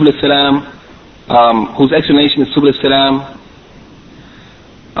Subul al-Salam, whose explanation is Subul al-Salam,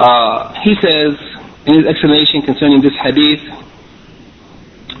 he says in his explanation concerning this hadith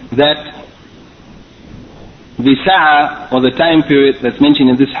that the sa'a, or the time period that's mentioned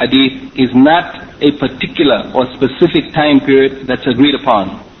in this hadith, is not a particular or specific time period that's agreed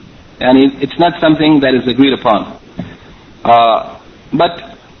upon. And it's not something that is agreed upon.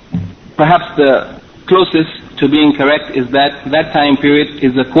 But perhaps the closest to being correct is that that time period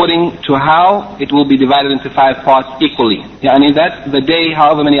is according to how it will be divided into 5 parts equally. Yani that the day,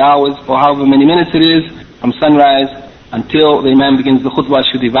 however many hours or however many minutes it is, from sunrise until the Imam begins the khutbah,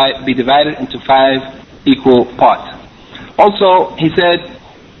 should be divided into 5 equal parts. Also, he said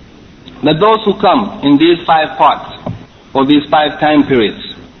that those who come in these 5 parts, or these 5 time periods,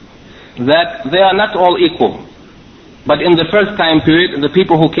 that they are not all equal. But in the first time period, the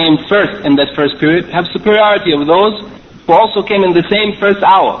people who came first in that first period have superiority of those who also came in the same first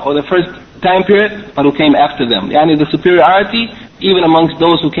hour, or the first time period, but who came after them. Yani the superiority even amongst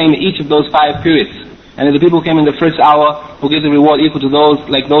those who came in each of those 5 periods. And the people who came in the first hour, who get the reward equal to those,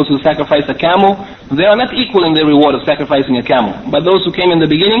 like those who sacrifice a camel, they are not equal in their reward of sacrificing a camel. But those who came in the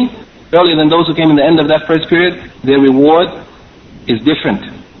beginning, earlier than those who came in the end of that first period, their reward is different.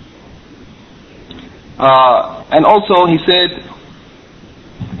 And also he said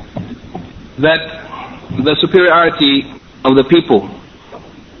that the superiority of the people,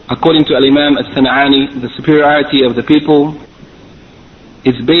 according to Al-Imam As-San'ani, the superiority of the people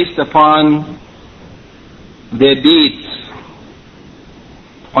is based upon their deeds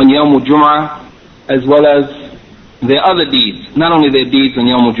on Yawm al-Jum'ah, as well as their other deeds, not only their deeds on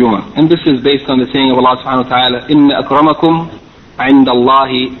Yawm al-Jum'ah. And this is based on the saying of Allah subhanahu wa ta'ala, Inna akramakum inda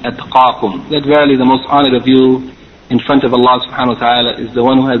Allahi atqakum, that verily the most honored of you in front of Allah subhanahu wa ta'ala is the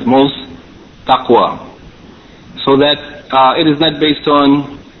one who has most taqwa. So that it is not based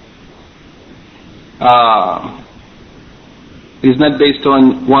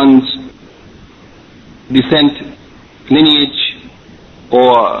on one's descent, lineage,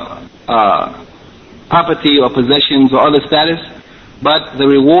 or property or possessions or other status, but the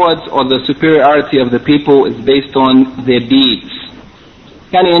rewards or the superiority of the people is based on their deeds.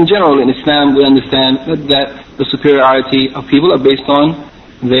 And in general in Islam we understand that the superiority of people are based on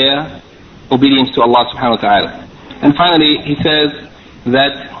their obedience to Allah subhanahu wa ta'ala. And finally he says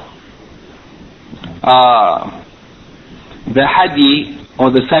that the hadi,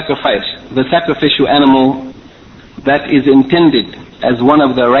 or the sacrificial animal that is intended as one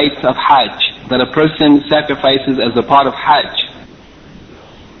of the rites of Hajj, that a person sacrifices as a part of Hajj,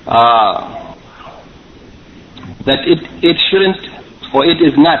 that it shouldn't, or it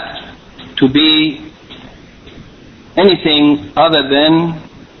is not to be anything other than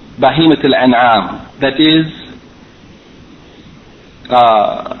Bahimat al-An'am, that is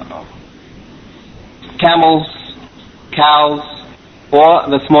camels, cows, or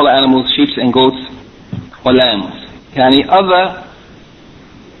the smaller animals, sheep and goats or lambs. Any other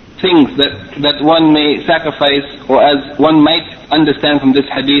things that one may sacrifice, or as one might understand from this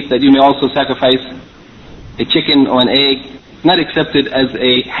hadith, that you may also sacrifice a chicken or an egg, not accepted as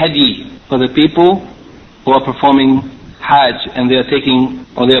a hadi for the people who are performing Hajj, and they are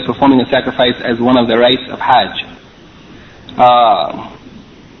performing a sacrifice as one of the rites of Hajj.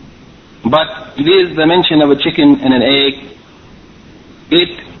 But this, the mention of a chicken and an egg,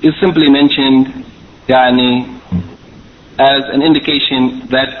 it is simply mentioned as an indication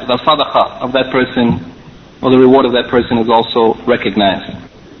that the sadaqah of that person, or the reward of that person, is also recognized.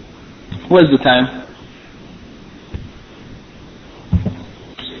 What is the time?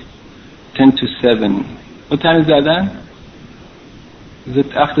 10 to 7. What time is that then? Is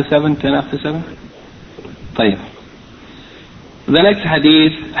it after 7? 10 after 7? طيب. The next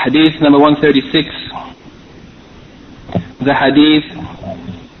hadith, hadith number 136, the hadith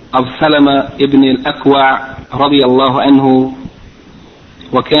of Salah ibn al-Akwa رضي الله عنه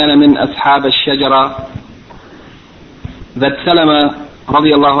وكان من أصحاب الشجرة, that Salah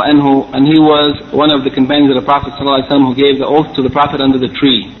رضي الله عنه, and he was one of the companions of the Prophet ﷺ who gave the oath to the Prophet under the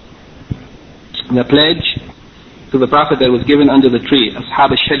tree, the pledge to the Prophet that was given under the tree,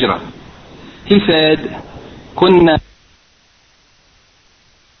 أصحاب الشجرة. He said, كنا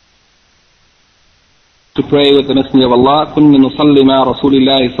to pray with the Messenger of Allah, كنا نصلي مع رسول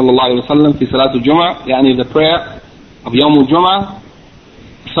الله صلى الله عليه وسلم في صلاة الجمعة, يعني the prayer of يوم الجمعة,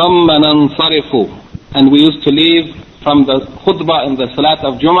 ثم ننصرف, and we used to leave from the khutbah in the salat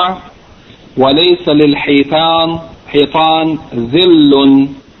of Jum'ah, وليس للحيطان ظل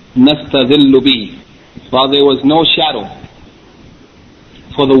نستظل به, while there was no shadow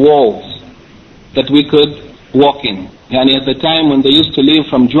for the walls that we could walk in. Yani at the time when they used to leave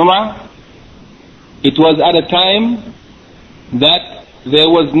from Jum'ah, it was at a time that there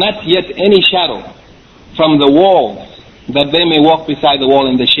was not yet any shadow from the walls, that they may walk beside the wall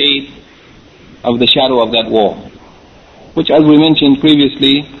in the shade of the shadow of that wall, which, as we mentioned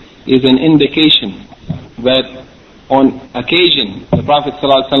previously, is an indication that on occasion the Prophet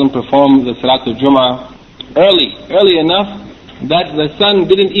ﷺ performed the Salatul Jum'ah early enough that the sun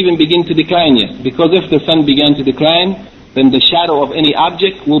didn't even begin to decline yet, because if the sun began to decline, then the shadow of any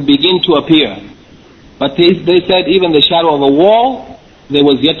object will begin to appear. But they said even the shadow of a wall, there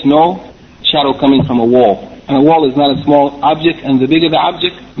was yet no shadow coming from a wall. And a wall is not a small object, and the bigger the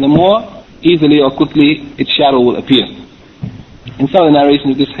object, the more easily or quickly its shadow will appear. In some of the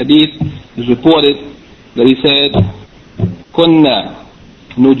narrations of this hadith is reported that he said, كنا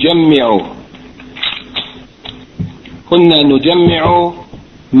نجمع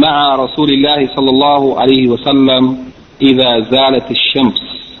مع رسول الله صلى الله عليه وسلم إذا زالت الشمس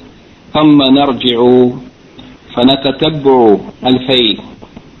ثم نرجع فنتتبع الفيل.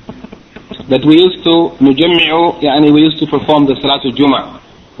 That we used to نجمع, يعني we used to perform the Salatul Jum'ah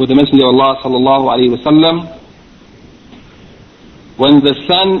with the Messenger of Allah صلى الله عليه وسلم when the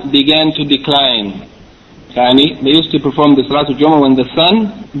sun began to decline. Yani they used to perform the Salatul Jum'ah when the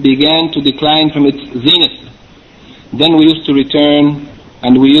sun began to decline from its zenith. Then we used to return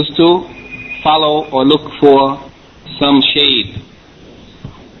and we used to follow or look for some shade.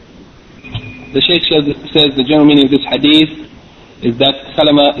 The Shaykh says the general meaning of this hadith is that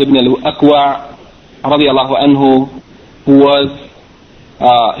Salah ibn al-Akwa radiallahu anhu, who was,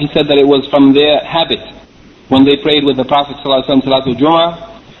 he said that it was from their habit when they prayed with the Prophet Salatul Jum'ah,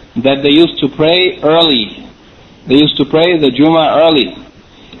 that they used to pray early. They used to pray the Jum'ah early,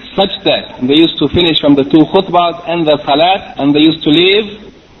 such that they used to finish from the two khutbahs and the salat, and they used to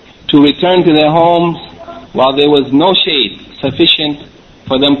leave to return to their homes while there was no shade sufficient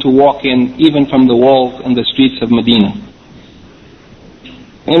for them to walk in, even from the walls and the streets of Medina.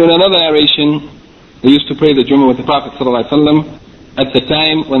 And in another narration, they used to pray the Jum'ah with the Prophet ﷺ at the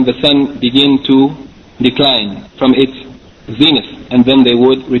time when the sun began to decline from its zenith, and then they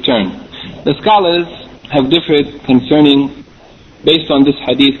would return. The scholars have differed based on this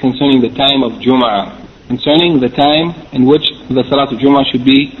hadith, concerning the time of Jum'ah, concerning the time in which the Salatul Jum'ah should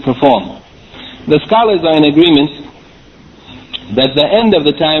be performed. The scholars are in agreement that the end of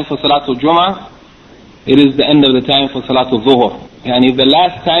the time for Salatul Jum'ah it is the end of the time for Salatul Zuhr. Yani the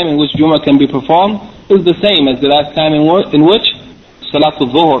last time in which Jummah can be performed is the same as the last time in which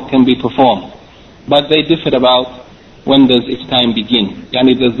Salatul Zuhr can be performed. But they differ about when does its time begin.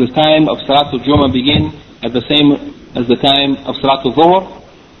 Yani does the time of Salatul Jummah begin at the same as the time of Salatul Zuhr,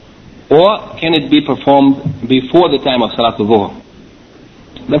 or can it be performed before the time of Salatul Zuhr?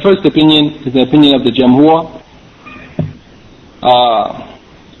 The first opinion is the opinion of the Jamhur.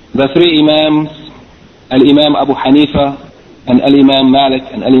 The three Imams, Al-Imam Abu Hanifa and Al-Imam Malik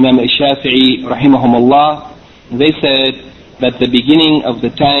and Al-Imam Al-Shafi'i rahimahumullah, they said that the beginning of the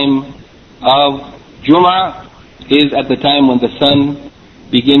time of Jum'ah is at the time when the sun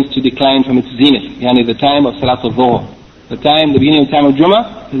begins to decline from its zenith, yani the time of Salatul Dhuhr. The beginning of the time of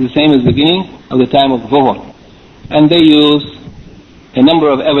Jum'ah is the same as the beginning of the time of Dhuhr. And they use a number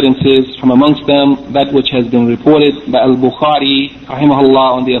of evidences, from amongst them that which has been reported by Al-Bukhari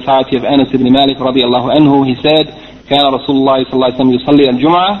rahimahullah on the authority of Anas ibn Malik radiallahu anhu. He said, كان رسول الله صلى الله عليه وسلم يصلي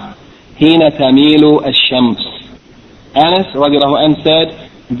الجمعة حين تميل الشمس. Anas radiallahu anhu said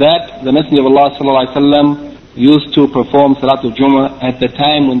that the Messenger of Allah sallallahu alaihi wasallam used to perform Salatul Jum'ah at the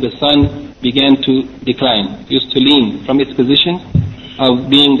time when the sun began to decline, used to lean from its position of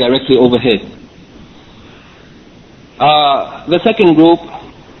being directly overhead. The second group,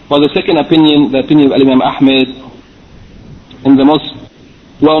 or the second opinion, the opinion of Imam Ahmed, and the most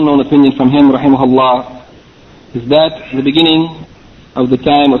well-known opinion from him, rahimahullah, is that the beginning of the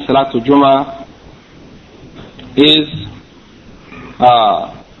time of Salatul Jum'ah is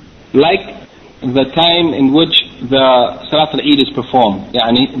like the time in which the Salatul Eid is performed.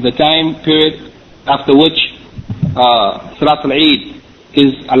 Yani the time period after which Salatul Eid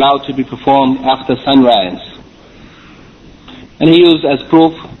is allowed to be performed after sunrise. And he used as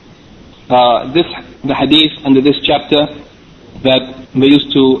proof the hadith under this chapter, that they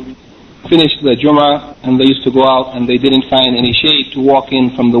used to finish the Jum'ah and they used to go out and they didn't find any shade to walk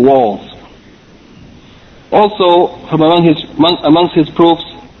in from the walls. Also, from amongst his proofs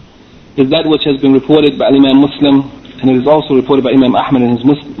is that which has been reported by Imam Muslim, and it is also reported by Imam Ahmad in his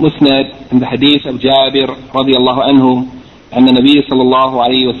Musnad, in the hadith of Jabir radiallahu anhu, and the Nabi sallallahu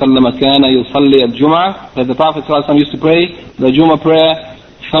alayhi wa sallam kana yusalli al-Jum'ah, that the Prophet sallallahu alayhi wa sallam used to pray the Jum'ah prayer,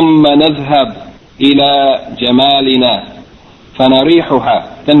 ثم نذهب إلى جمالنا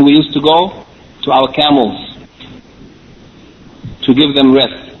فنريحها. Then we used to go to our camels to give them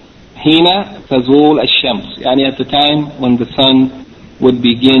rest. Hina tazul al-shams, yani at the time when the sun would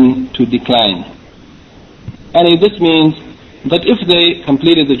begin to decline. And this means that if they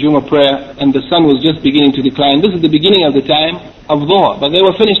completed the Jum'ah prayer and the sun was just beginning to decline, this is the beginning of the time of Dhuhr, but they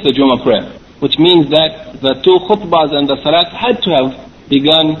were finished the Jum'ah prayer, which means that the two khutbahs and the salat had to have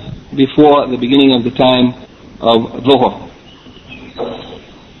begun before the beginning of the time of Dhuhr.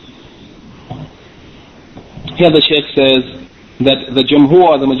 Here the Shaykh says that the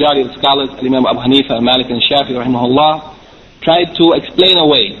Jamhur, the majority of scholars, Imam Abu Hanifa, Malik and Shafi rahimahullah, tried to explain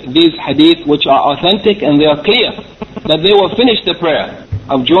away these hadith which are authentic and they are clear, that they will finish the prayer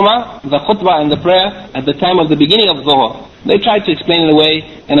of Jum'ah, the khutbah and the prayer at the time of the beginning of Dhuhr. They tried to explain it away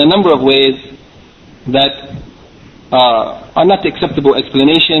in a number of ways that are not acceptable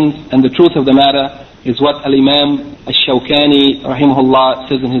explanations, and the truth of the matter is what Al-Imam Al-Shawkani rahimahullah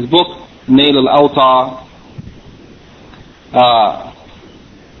says in his book Nail al-Awtar,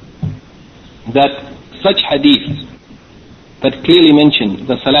 that such hadith that clearly mention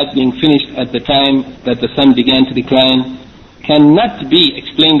the salat being finished at the time that the sun began to decline cannot be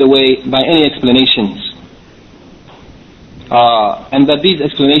explained away by any explanations, and that these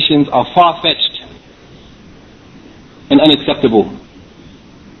explanations are far-fetched and unacceptable,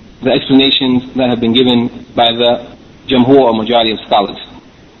 the explanations that have been given by the Jamhur or majority of scholars.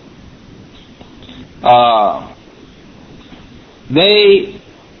 They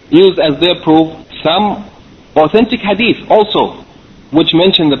use as their proof some authentic hadith also, which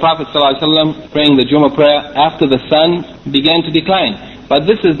mention the Prophet ﷺ praying the Jum'ah prayer after the sun began to decline. But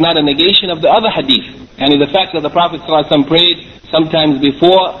this is not a negation of the other hadith. And the fact that the Prophet ﷺ prayed sometimes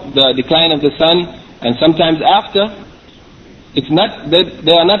before the decline of the sun and sometimes after,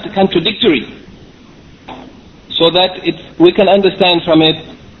 they are not contradictory. So that we can understand from it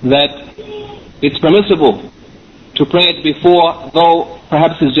that it's permissible to pray it before, though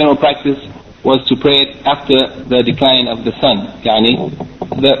perhaps his general practice was to pray it after the decline of the sun.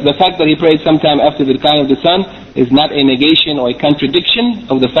 The fact that he prayed sometime after the decline of the sun is not a negation or a contradiction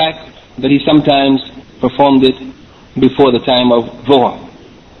of the fact that he sometimes performed it before the time of Dhuhr.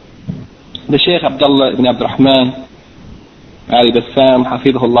 The Shaykh Abdullah ibn Abdurrahman Ali Bassam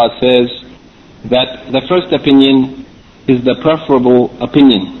Hafidhullah says that the first opinion is the preferable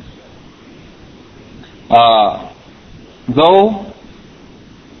opinion, though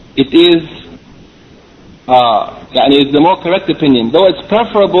it is it's the more correct opinion, though it's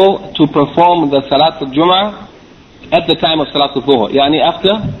preferable to perform the Salat al-Jum'ah at the time of Salat al-Dhuhr,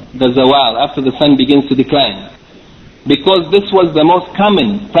 after the Zawal, after the sun begins to decline. Because this was the most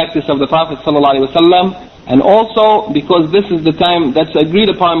common practice of the Prophet ﷺ, and also because this is the time that's agreed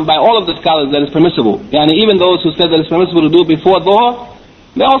upon by all of the scholars that is permissible. Even those who said that it's permissible to do it before Dhuhr,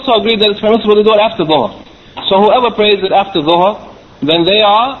 they also agree that it's permissible to do it after Dhuhr. So whoever prays it after Dhuhr, then they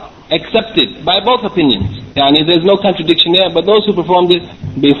are accepted by both opinions. There's no contradiction there, but those who performed it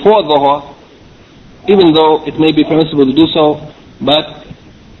before Dhuhr, even though it may be permissible to do so, but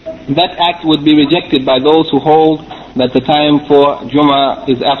that act would be rejected by those who hold that the time for Jum'ah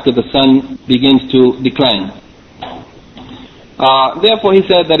is after the sun begins to decline. Therefore he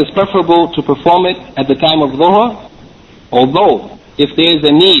said that it's preferable to perform it at the time of Dhuhr, although if there is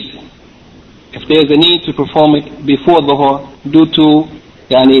a need to perform it before Dhuhr due to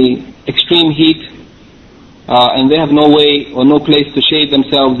extreme heat, and they have no way or no place to shade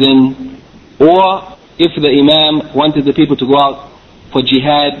themselves in, or if the Imam wanted the people to go out for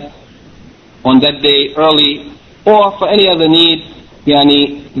jihad on that day early, or for any other need,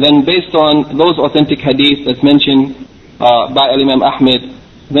 then based on those authentic hadith that's mentioned by Imam Ahmed,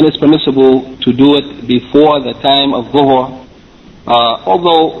 then it's permissible to do it before the time of Dhuhr,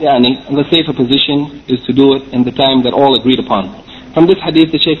 although the safer position is to do it in the time that all agreed upon. From this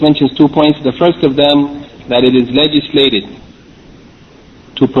hadith the Shaykh mentions 2 points. The first of them, that it is legislated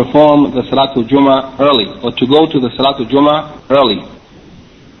to perform the Salatul Jum'ah early, or to go to the Salatul Jum'ah early,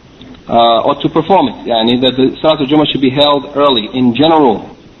 or to perform it, that the Salatul Jum'ah should be held early in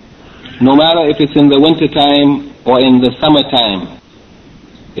general, no matter if it's in the winter time or in the summer time.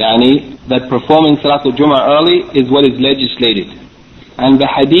 That performing Salatul Jum'ah early is what is legislated. And the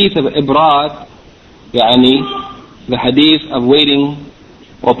hadith of Ibrad, the hadith of waiting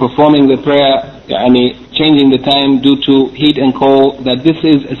or performing the prayer, changing the time due to heat and cold, that this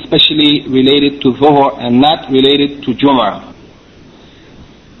is especially related to Dhuhr and not related to Jum'ah.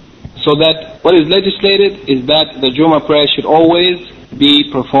 So that what is legislated is that the Jum'ah prayer should always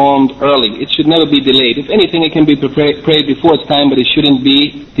be performed early. It should never be delayed. If anything, it can be prayed before its time, but it shouldn't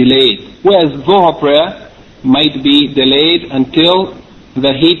be delayed. Whereas Dhuhr prayer might be delayed until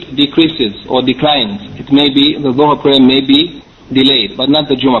the heat decreases or declines. It may be, the Dhuhr prayer may be delayed, but not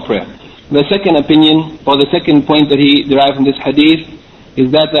the Jum'ah prayer. The second opinion, or the second point that he derived from this hadith,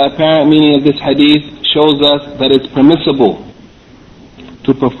 is that the apparent meaning of this hadith shows us that it's permissible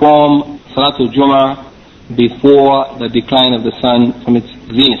to perform Salatul Jum'ah before the decline of the sun from its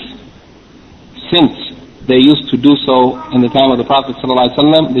zenith. Since they used to do so in the time of the Prophet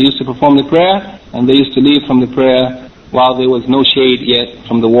ﷺ, they used to perform the prayer, and they used to leave from the prayer while there was no shade yet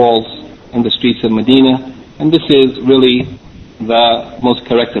from the walls in the streets of Medina. And this is really the most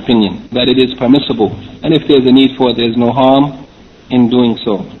correct opinion, that it is permissible, and if there's a need for it, there's no harm in doing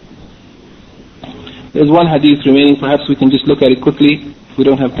so. There's one hadith remaining. Perhaps we can just look at it quickly. We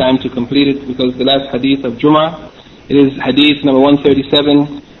don't have time to complete it because the last hadith of Jum'ah, it is hadith number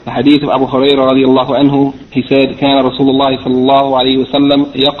 137, the hadith of Abu Hurairah radiallahu anhu. He said, كان رسول الله صلى الله عليه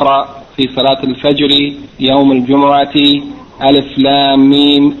وسلم يقرأ في صلاة الفجر يوم الجمعة ألف لام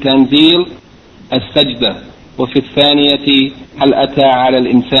ميم تنزيل السجدة وفي الثانية هل أتى على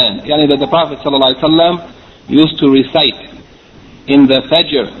الإنسان. That the Prophet صلى الله عليه وسلم used to recite in the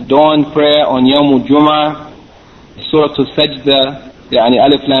Fajr dawn prayer on Yawm al-Jum'ah Surah al-Sajda,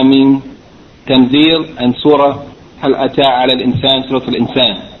 Alif Lam Mim Tanzil, and Surah Hal Ata Ala Al-Insan, Surah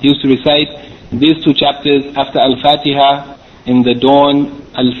Al-Insan. He used to recite these 2 chapters after Al-Fatiha in the dawn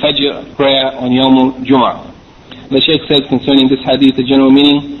Al-Fajr prayer on Yawm al-Jum'ah. The Shaykh says concerning this hadith, the general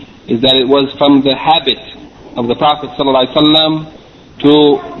meaning is that it was from the habit of the Prophet ﷺ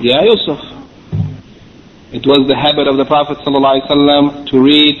to, Ya Yusuf, it was the habit of the Prophet ﷺ to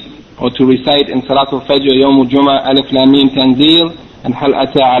read or to recite in Salatul Fajr Yawm al-Jum'ah Alif Lam Mim Tanzil and Hal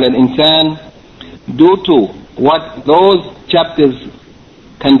Ata Ala Al-Insan, due to what those chapters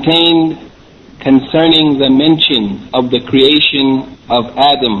contained concerning the mention of the creation of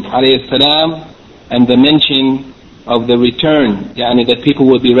Adam alayhi salam, and the mention of the return, that people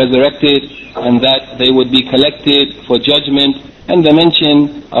would be resurrected and that they would be collected for judgment, and the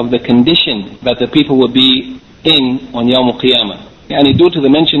mention of the condition that the people would be in on Yawm al-Qiyamah. Due to the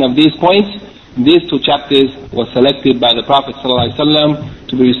mention of these points, these 2 chapters were selected by the Prophet ﷺ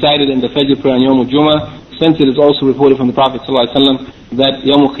to be recited in the Fajr prayer on Yawm al-Jum'ah, since it is also reported from the Prophet ﷺ that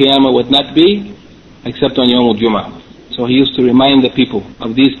Yawm al-Qiyamah would not be except on Yawm al-Jum'ah. So he used to remind the people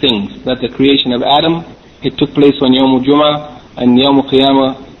of these things, that the creation of Adam, it took place on Yawm al-Jum'ah, and Yawm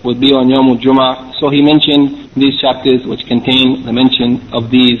al-Qiyamah would be on Yawm al-Jum'ah. So he mentioned these chapters which contain the mention of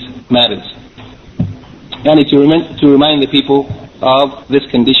these matters. And to remind the people of this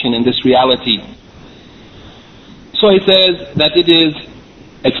condition and this reality. So he says that it is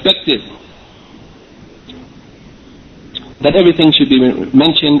expected that everything should be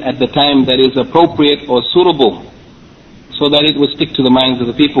mentioned at the time that is appropriate or suitable, so that it would stick to the minds of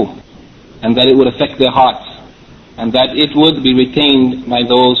the people, and that it would affect their hearts, and that it would be retained by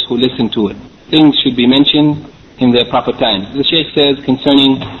those who listen to it. Things should be mentioned in their proper time. The Shaykh says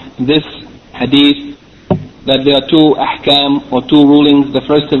concerning this hadith that there are two ahkam or two rulings. The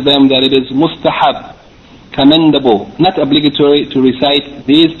first of them, that it is mustahab, commendable, not obligatory, to recite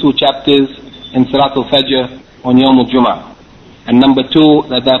these two chapters in Salat al-Fajr on Yawm al-Jum'ah. And number two,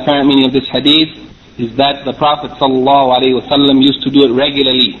 that the apparent meaning of this hadith is that the Prophet ﷺ used to do it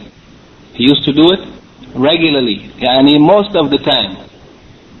regularly. He used to do it regularly, yani most of the time.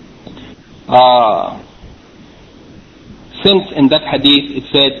 Since in that hadith it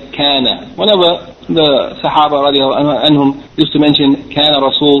said kana. Whenever the Sahaba radiallahu anhum used to mention kana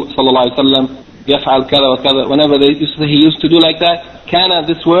Rasul sallallahu alaihi wasallam yaf'al kada wa kada, whenever they used to say he used to do like that, kana,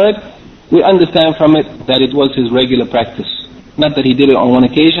 this word, we understand from it that it was his regular practice. Not that he did it on one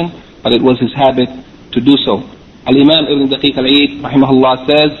occasion, but it was his habit to do so. Al-Imam Ibn Daqiq al-Eid rahimahullah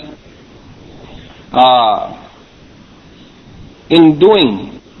says, in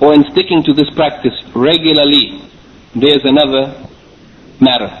doing or in sticking to this practice regularly, there's another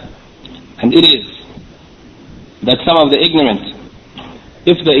matter. And it is that some of the ignorant,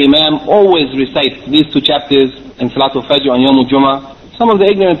 if the Imam always recites these two chapters in Salatul Fajr on Yawm al-Jum'ah, some of the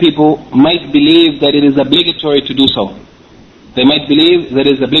ignorant people might believe that it is obligatory to do so. They might believe that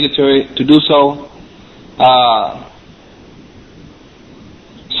it is obligatory to do so.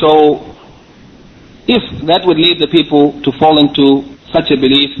 So, if that would lead the people to fall into such a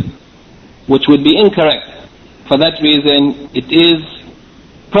belief, which would be incorrect, for that reason it is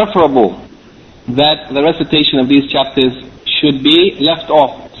preferable that the recitation of these chapters should be left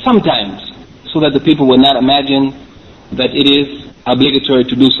off sometimes, so that the people will not imagine that it is obligatory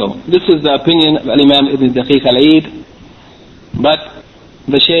to do so. This is the opinion of Imam Ibn Daqiq al-Eid, but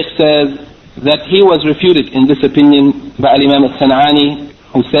the Shaykh says that he was refuted in this opinion by Imam al-San'ani,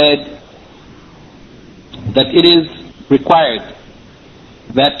 who said that it is required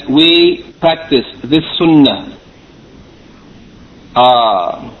that we practice this sunnah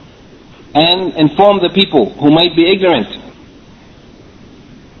and inform the people who might be ignorant.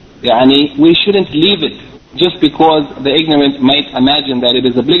 Yani, we shouldn't leave it just because the ignorant might imagine that it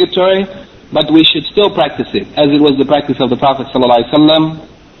is obligatory, but we should still practice it, as it was the practice of the Prophet ﷺ.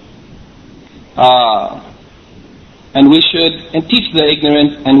 And we should teach the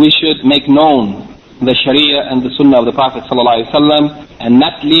ignorant, and we should make known the Sharia and the Sunnah of the Prophet ﷺ, and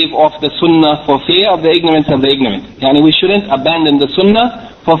not leave off the Sunnah for fear of the ignorance of the ignorant. Yani, we shouldn't abandon the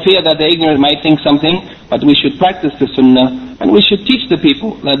Sunnah for fear that the ignorant might think something, but we should practice the Sunnah, and we should teach the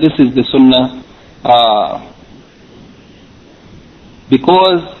people that this is the Sunnah,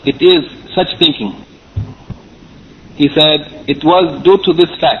 because it is such thinking. He said it was due to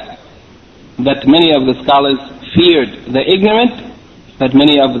this fact that many of the scholars feared the ignorant, that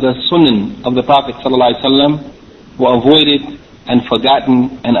many of the sunan of the Prophet ﷺ were avoided and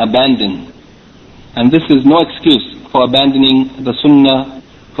forgotten and abandoned. And this is no excuse for abandoning the sunnah,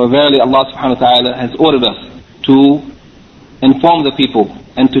 for verily Allah subhanahu wa ta'ala has ordered us to inform the people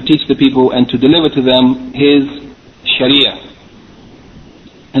and to teach the people and to deliver to them His Sharia.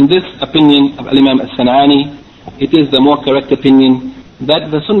 And this opinion of Imam al-San'ani, it is the more correct opinion,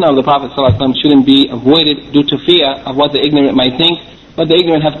 that the sunnah of the Prophet ﷺ shouldn't be avoided due to fear of what the ignorant might think, but the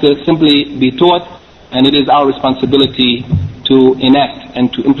ignorant have to simply be taught, and it is our responsibility to enact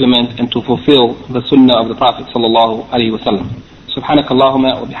and to implement and to fulfill the sunnah of the Prophet ﷺ. سبحانك اللهم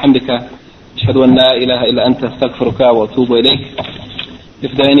وبحمدك أشهد أن لا إله إلا أنت أستغفرك وأتوب إليك.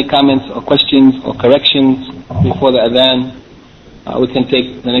 If there are any comments or questions or corrections before the adhan, we can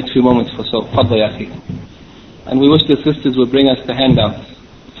take the next few moments for so. Fadda ya akhi. And we wish the sisters would bring us the handouts.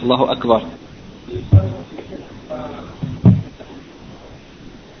 Allahu Akbar.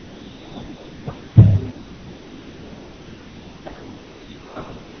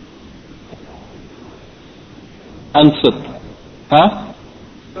 Answer. Huh?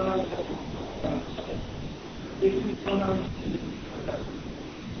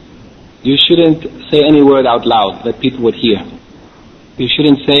 You shouldn't say any word out loud that people would hear. You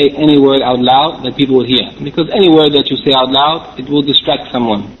shouldn't say any word out loud that people would hear. Because any word that you say out loud, it will distract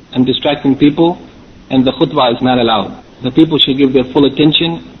someone. And distracting people, and the khutbah is not allowed. The people should give their full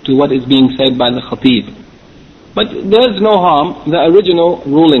attention to what is being said by the khatib. But there's no harm. The original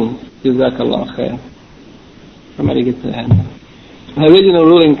ruling, Jazakallah khair. Somebody gets the hand. The original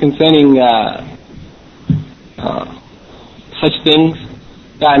ruling concerning such things,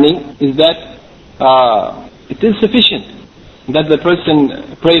 is that it is sufficient that the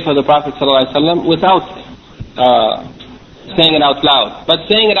person pray for the Prophet ﷺ without saying it out loud. But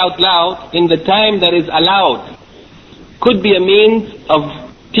saying it out loud in the time that is allowed could be a means of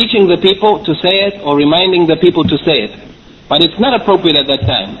teaching the people to say it or reminding the people to say it. But it's not appropriate at that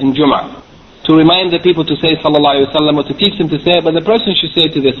time in Jum'ah to remind the people to say sallallahu alayhi wa sallam or to teach them to say it, but the person should say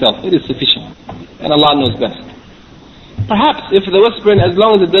it to themselves. It is sufficient. And Allah knows best. Perhaps if the whispering, as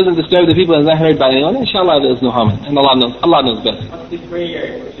long as it doesn't disturb the people and is not heard by anyone, inshallah there is no harm. And Allah knows best. What's the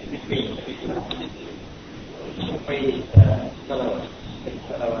prayer between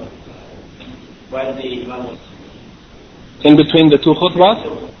while the Imam in between the two khutbahs?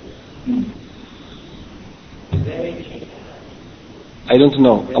 I don't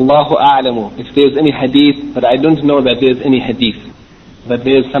know. Allahu a'lamu. If there's any hadith, but I don't know that there's any hadith. That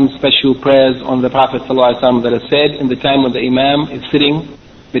there's some special prayers on the Prophet ﷺ that are said in the time when the Imam is sitting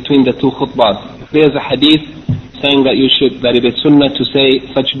between the two khutbahs. If there's a hadith saying that that it is sunnah to say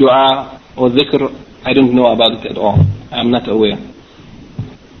such dua or dhikr, I don't know about it at all. I'm not aware.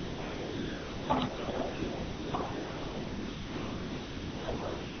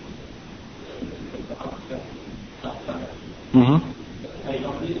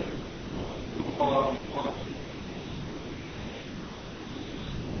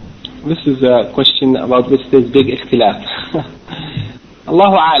 This is a question about which there's big ikhtilaf.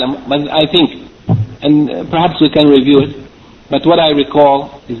 Allahu a'lam, but I think, and perhaps we can review it, but what I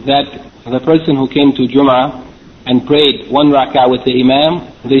recall is that the person who came to Jum'ah and prayed one rak'ah with the Imam,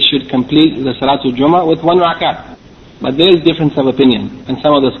 they should complete the Salatul Jum'ah with one rak'ah. But there is difference of opinion, and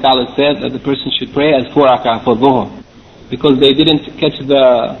some of the scholars said that the person should pray as 4 rak'ah for Dhuhr, because they didn't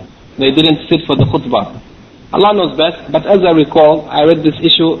sit for the khutbah. Allah knows best, but as I recall, I read this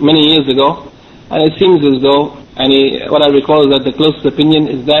issue many years ago, and it seems as though, what I recall is that the closest opinion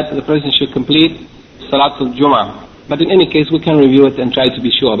is that the person should complete Salatul Jum'ah. But in any case, we can review it and try to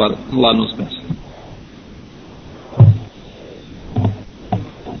be sure about it. Allah knows best.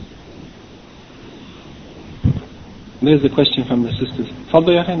 There's a question from the sisters.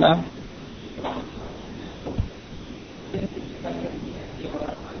 Fadlu ya akhi, na'am.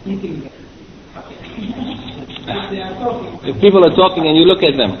 If people are talking and you look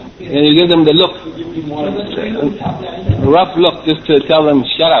at them and you give them the look, rough look, just to tell them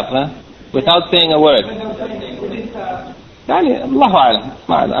shut up, without saying a word. Allahu a'lam,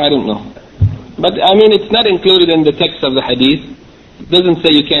 I don't know. But it's not included in the text of the hadith. It doesn't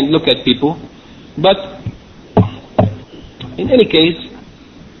say you can't look at people. But in any case,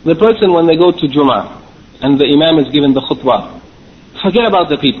 the person when they go to Jum'ah and the Imam is given the khutbah, forget about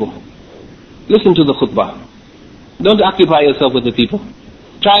the people. Listen to the khutbah. Don't occupy yourself with the people.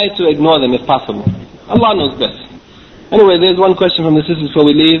 Try to ignore them if possible. Allah knows best. Anyway, there's one question from the sisters before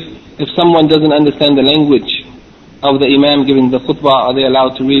we leave. If someone doesn't understand the language of the Imam giving the khutbah, are they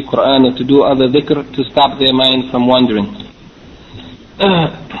allowed to read Quran or to do other dhikr to stop their mind from wandering?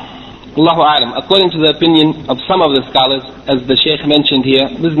 Allahu a'lam. According to the opinion of some of the scholars, as the Shaykh mentioned here,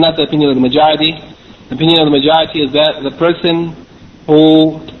 this is not the opinion of the majority. The opinion of the majority is that the person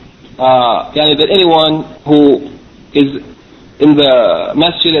who, that anyone who is in the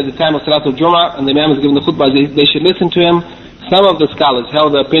masjid at the time of Salatul Jum'ah and the Imam is giving the khutbah, they should listen to him. Some of the scholars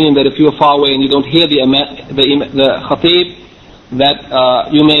held the opinion that if you are far away and you don't hear the khatib, that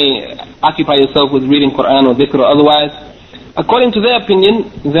you may occupy yourself with reading Quran or dhikr or otherwise. According to their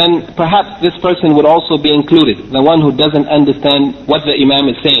opinion, then perhaps this person would also be included, the one who doesn't understand what the Imam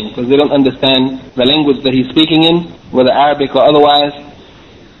is saying, because they don't understand the language that he's speaking in, whether Arabic or otherwise.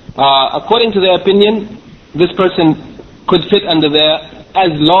 According to their opinion, this person could fit under there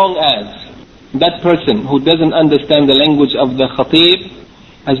as long as that person who doesn't understand the language of the khatib,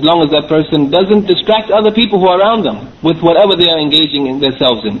 as long as that person doesn't distract other people who are around them with whatever they are engaging in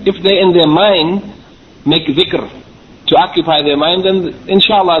themselves in. If they in their mind make dhikr to occupy their mind, then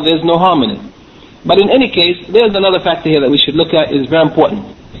inshallah there's no harm in it. But in any case, there's another factor here that we should look at, is very important.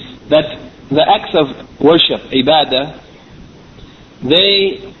 That the acts of worship, ibadah,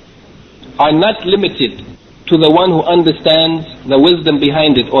 they are not limited to the one who understands the wisdom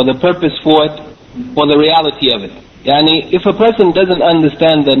behind it or the purpose for it or the reality of it. If a person doesn't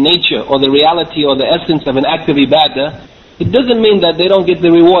understand the nature or the reality or the essence of an act of ibadah, it doesn't mean that they don't get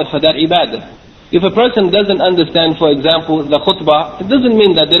the reward for that ibadah. If a person doesn't understand, for example, the khutbah, it doesn't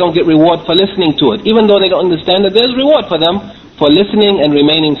mean that they don't get reward for listening to it. Even though they don't understand it, there's reward for them for listening and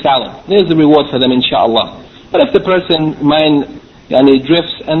remaining silent. There's the reward for them, inshallah. But if the person mind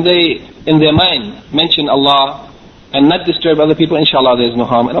drifts and they in their mind mention Allah and not disturb other people, inshallah there is no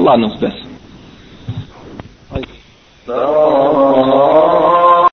harm, and Allah knows best.